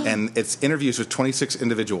 and it's interviews with 26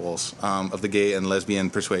 individuals of the gay and lesbian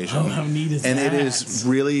persuasion. Oh, how neat is and that? it is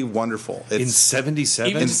really wonderful. In It's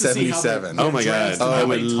 77? Even just to see how 77. they're Oh my God. dressed and Oh, how I they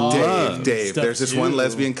would talk love and Dave, stuff there's this too. one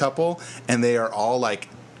lesbian couple, and they are all like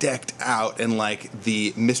decked out in like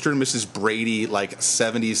the Mr. and Mrs. Brady like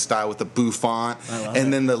 70s style with the bouffant, I love and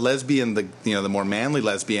it. then the lesbian, the more manly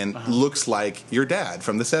lesbian, looks like your dad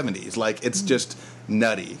from the 70s. Like it's just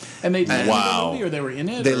nutty. And they lent Wow. the movie, or they were in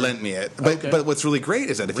it? They or? lent me it, but Okay. but what's really great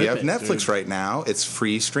is that if you Rip have it, Netflix dude. right now, it's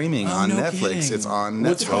free streaming on no Netflix. kidding. It's on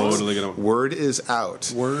What's it Netflix. called? Totally gonna- Word is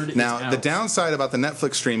out. Word is now the out. downside about the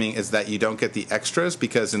Netflix streaming is that you don't get the extras,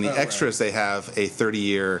 because in the extras they have a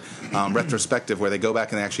 30-year retrospective where they go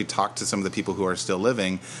back and they actually talk to some of the people who are still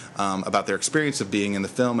living about their experience of being in the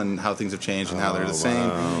film and how things have changed and how they're the same.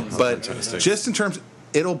 wow. But Fantastic. just in terms,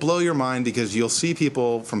 it'll blow your mind, because you'll see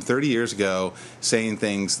people from 30 years ago saying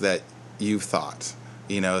things that you've thought.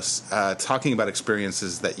 Talking about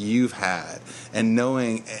experiences that you've had, and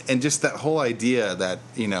knowing, and just that whole idea that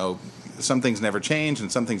some things never change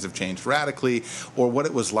and some things have changed radically, or what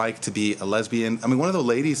it was like to be a lesbian. I mean, one of the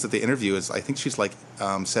ladies that they interview is, I think she's like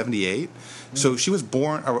 78, so she was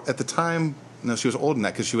born at the time. No, she was older than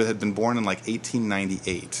that, because she had been born in like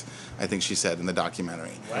 1898. I think she said in the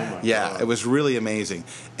documentary. Wow. Yeah, it was really amazing.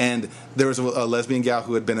 And there was a lesbian gal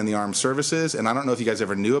who had been in the armed services, and I don't know if you guys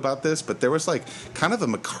ever knew about this, but there was like kind of a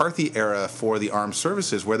McCarthy era for the armed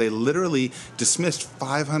services where they literally dismissed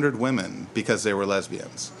 500 women because they were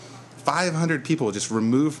lesbians. 500 people just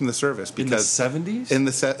removed from the service In the because 70s? in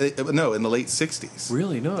the late 60s.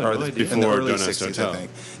 Really? No, I had Or no idea. in the Before early Donuts 60s, Hotel. I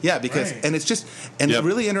think. Yeah, because Right. and it's just and Yep.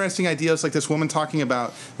 really interesting ideas, like this woman talking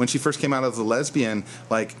about when she first came out as a lesbian,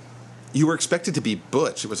 like you were expected to be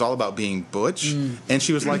butch. It was all about being butch. And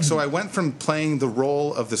she was like, so I went from playing the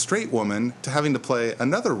role of the straight woman to having to play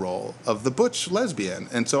another role of the butch lesbian.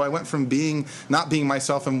 And so I went from not being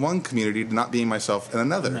myself in one community to not being myself in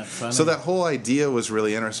another. Isn't that funny? So that whole idea was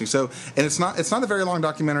really interesting. So, and it's not a very long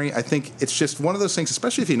documentary. I think it's just one of those things,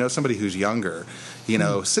 especially if you know somebody who's younger,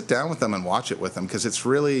 sit down with them and watch it with them, because it's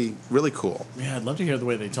really, really cool. Yeah, I'd love to hear the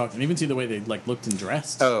way they talked, and even see the way they like looked and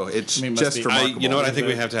dressed. Oh, it's I mean, it must just be- remarkable. You know what? I think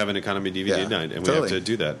we have to have an economy DVD Yeah, night, and totally. we have to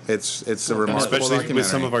do that. It's a remarkable Especially documentary. with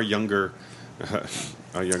some of our younger I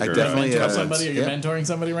definitely, Mentoring yeah. somebody? Are you Yeah. mentoring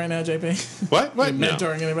somebody right now, JP? What? You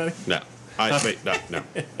mentoring anybody? No. No.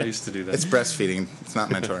 I used to do that. It's breastfeeding. It's not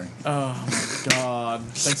mentoring. Oh my God!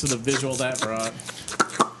 Thanks for the visual that brought.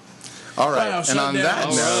 All right. Wow, and shut on down.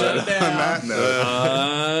 that Shut note, down. on that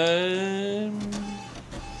note,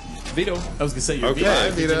 Vito. I was gonna say you're Okay. Vito. Bye,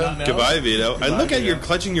 Did you Vito. not know? Goodbye, Vito. Goodbye, And look at Vito. you're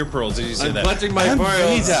clutching your pearls as you say I'm that. clutching my I'm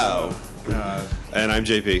pearls. Vito. And I'm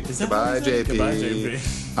JP. Is that Goodbye, what it is? JP. Goodbye, JP.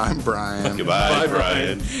 I'm Brian. Goodbye, Bye,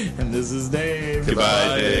 Brian. And this is Dave.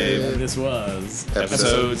 Goodbye, And Dave. this was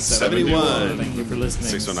Episode 71. Thank you for listening.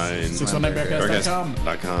 619. 619bearcast.com.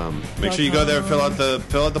 .com. Make sure you go there, fill out the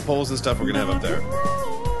polls and stuff we're gonna have up there.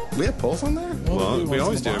 We have polls on there? Well, we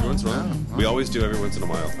always do every once in a while. We always do every once in a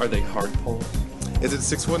while. Are they hard polls? Is it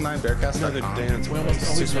 619bearcast.com? Another dance. We almost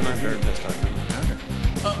always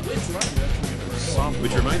 619bearcast.com. Wait, it's right.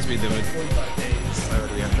 Which reminds me that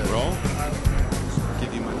we have to roll.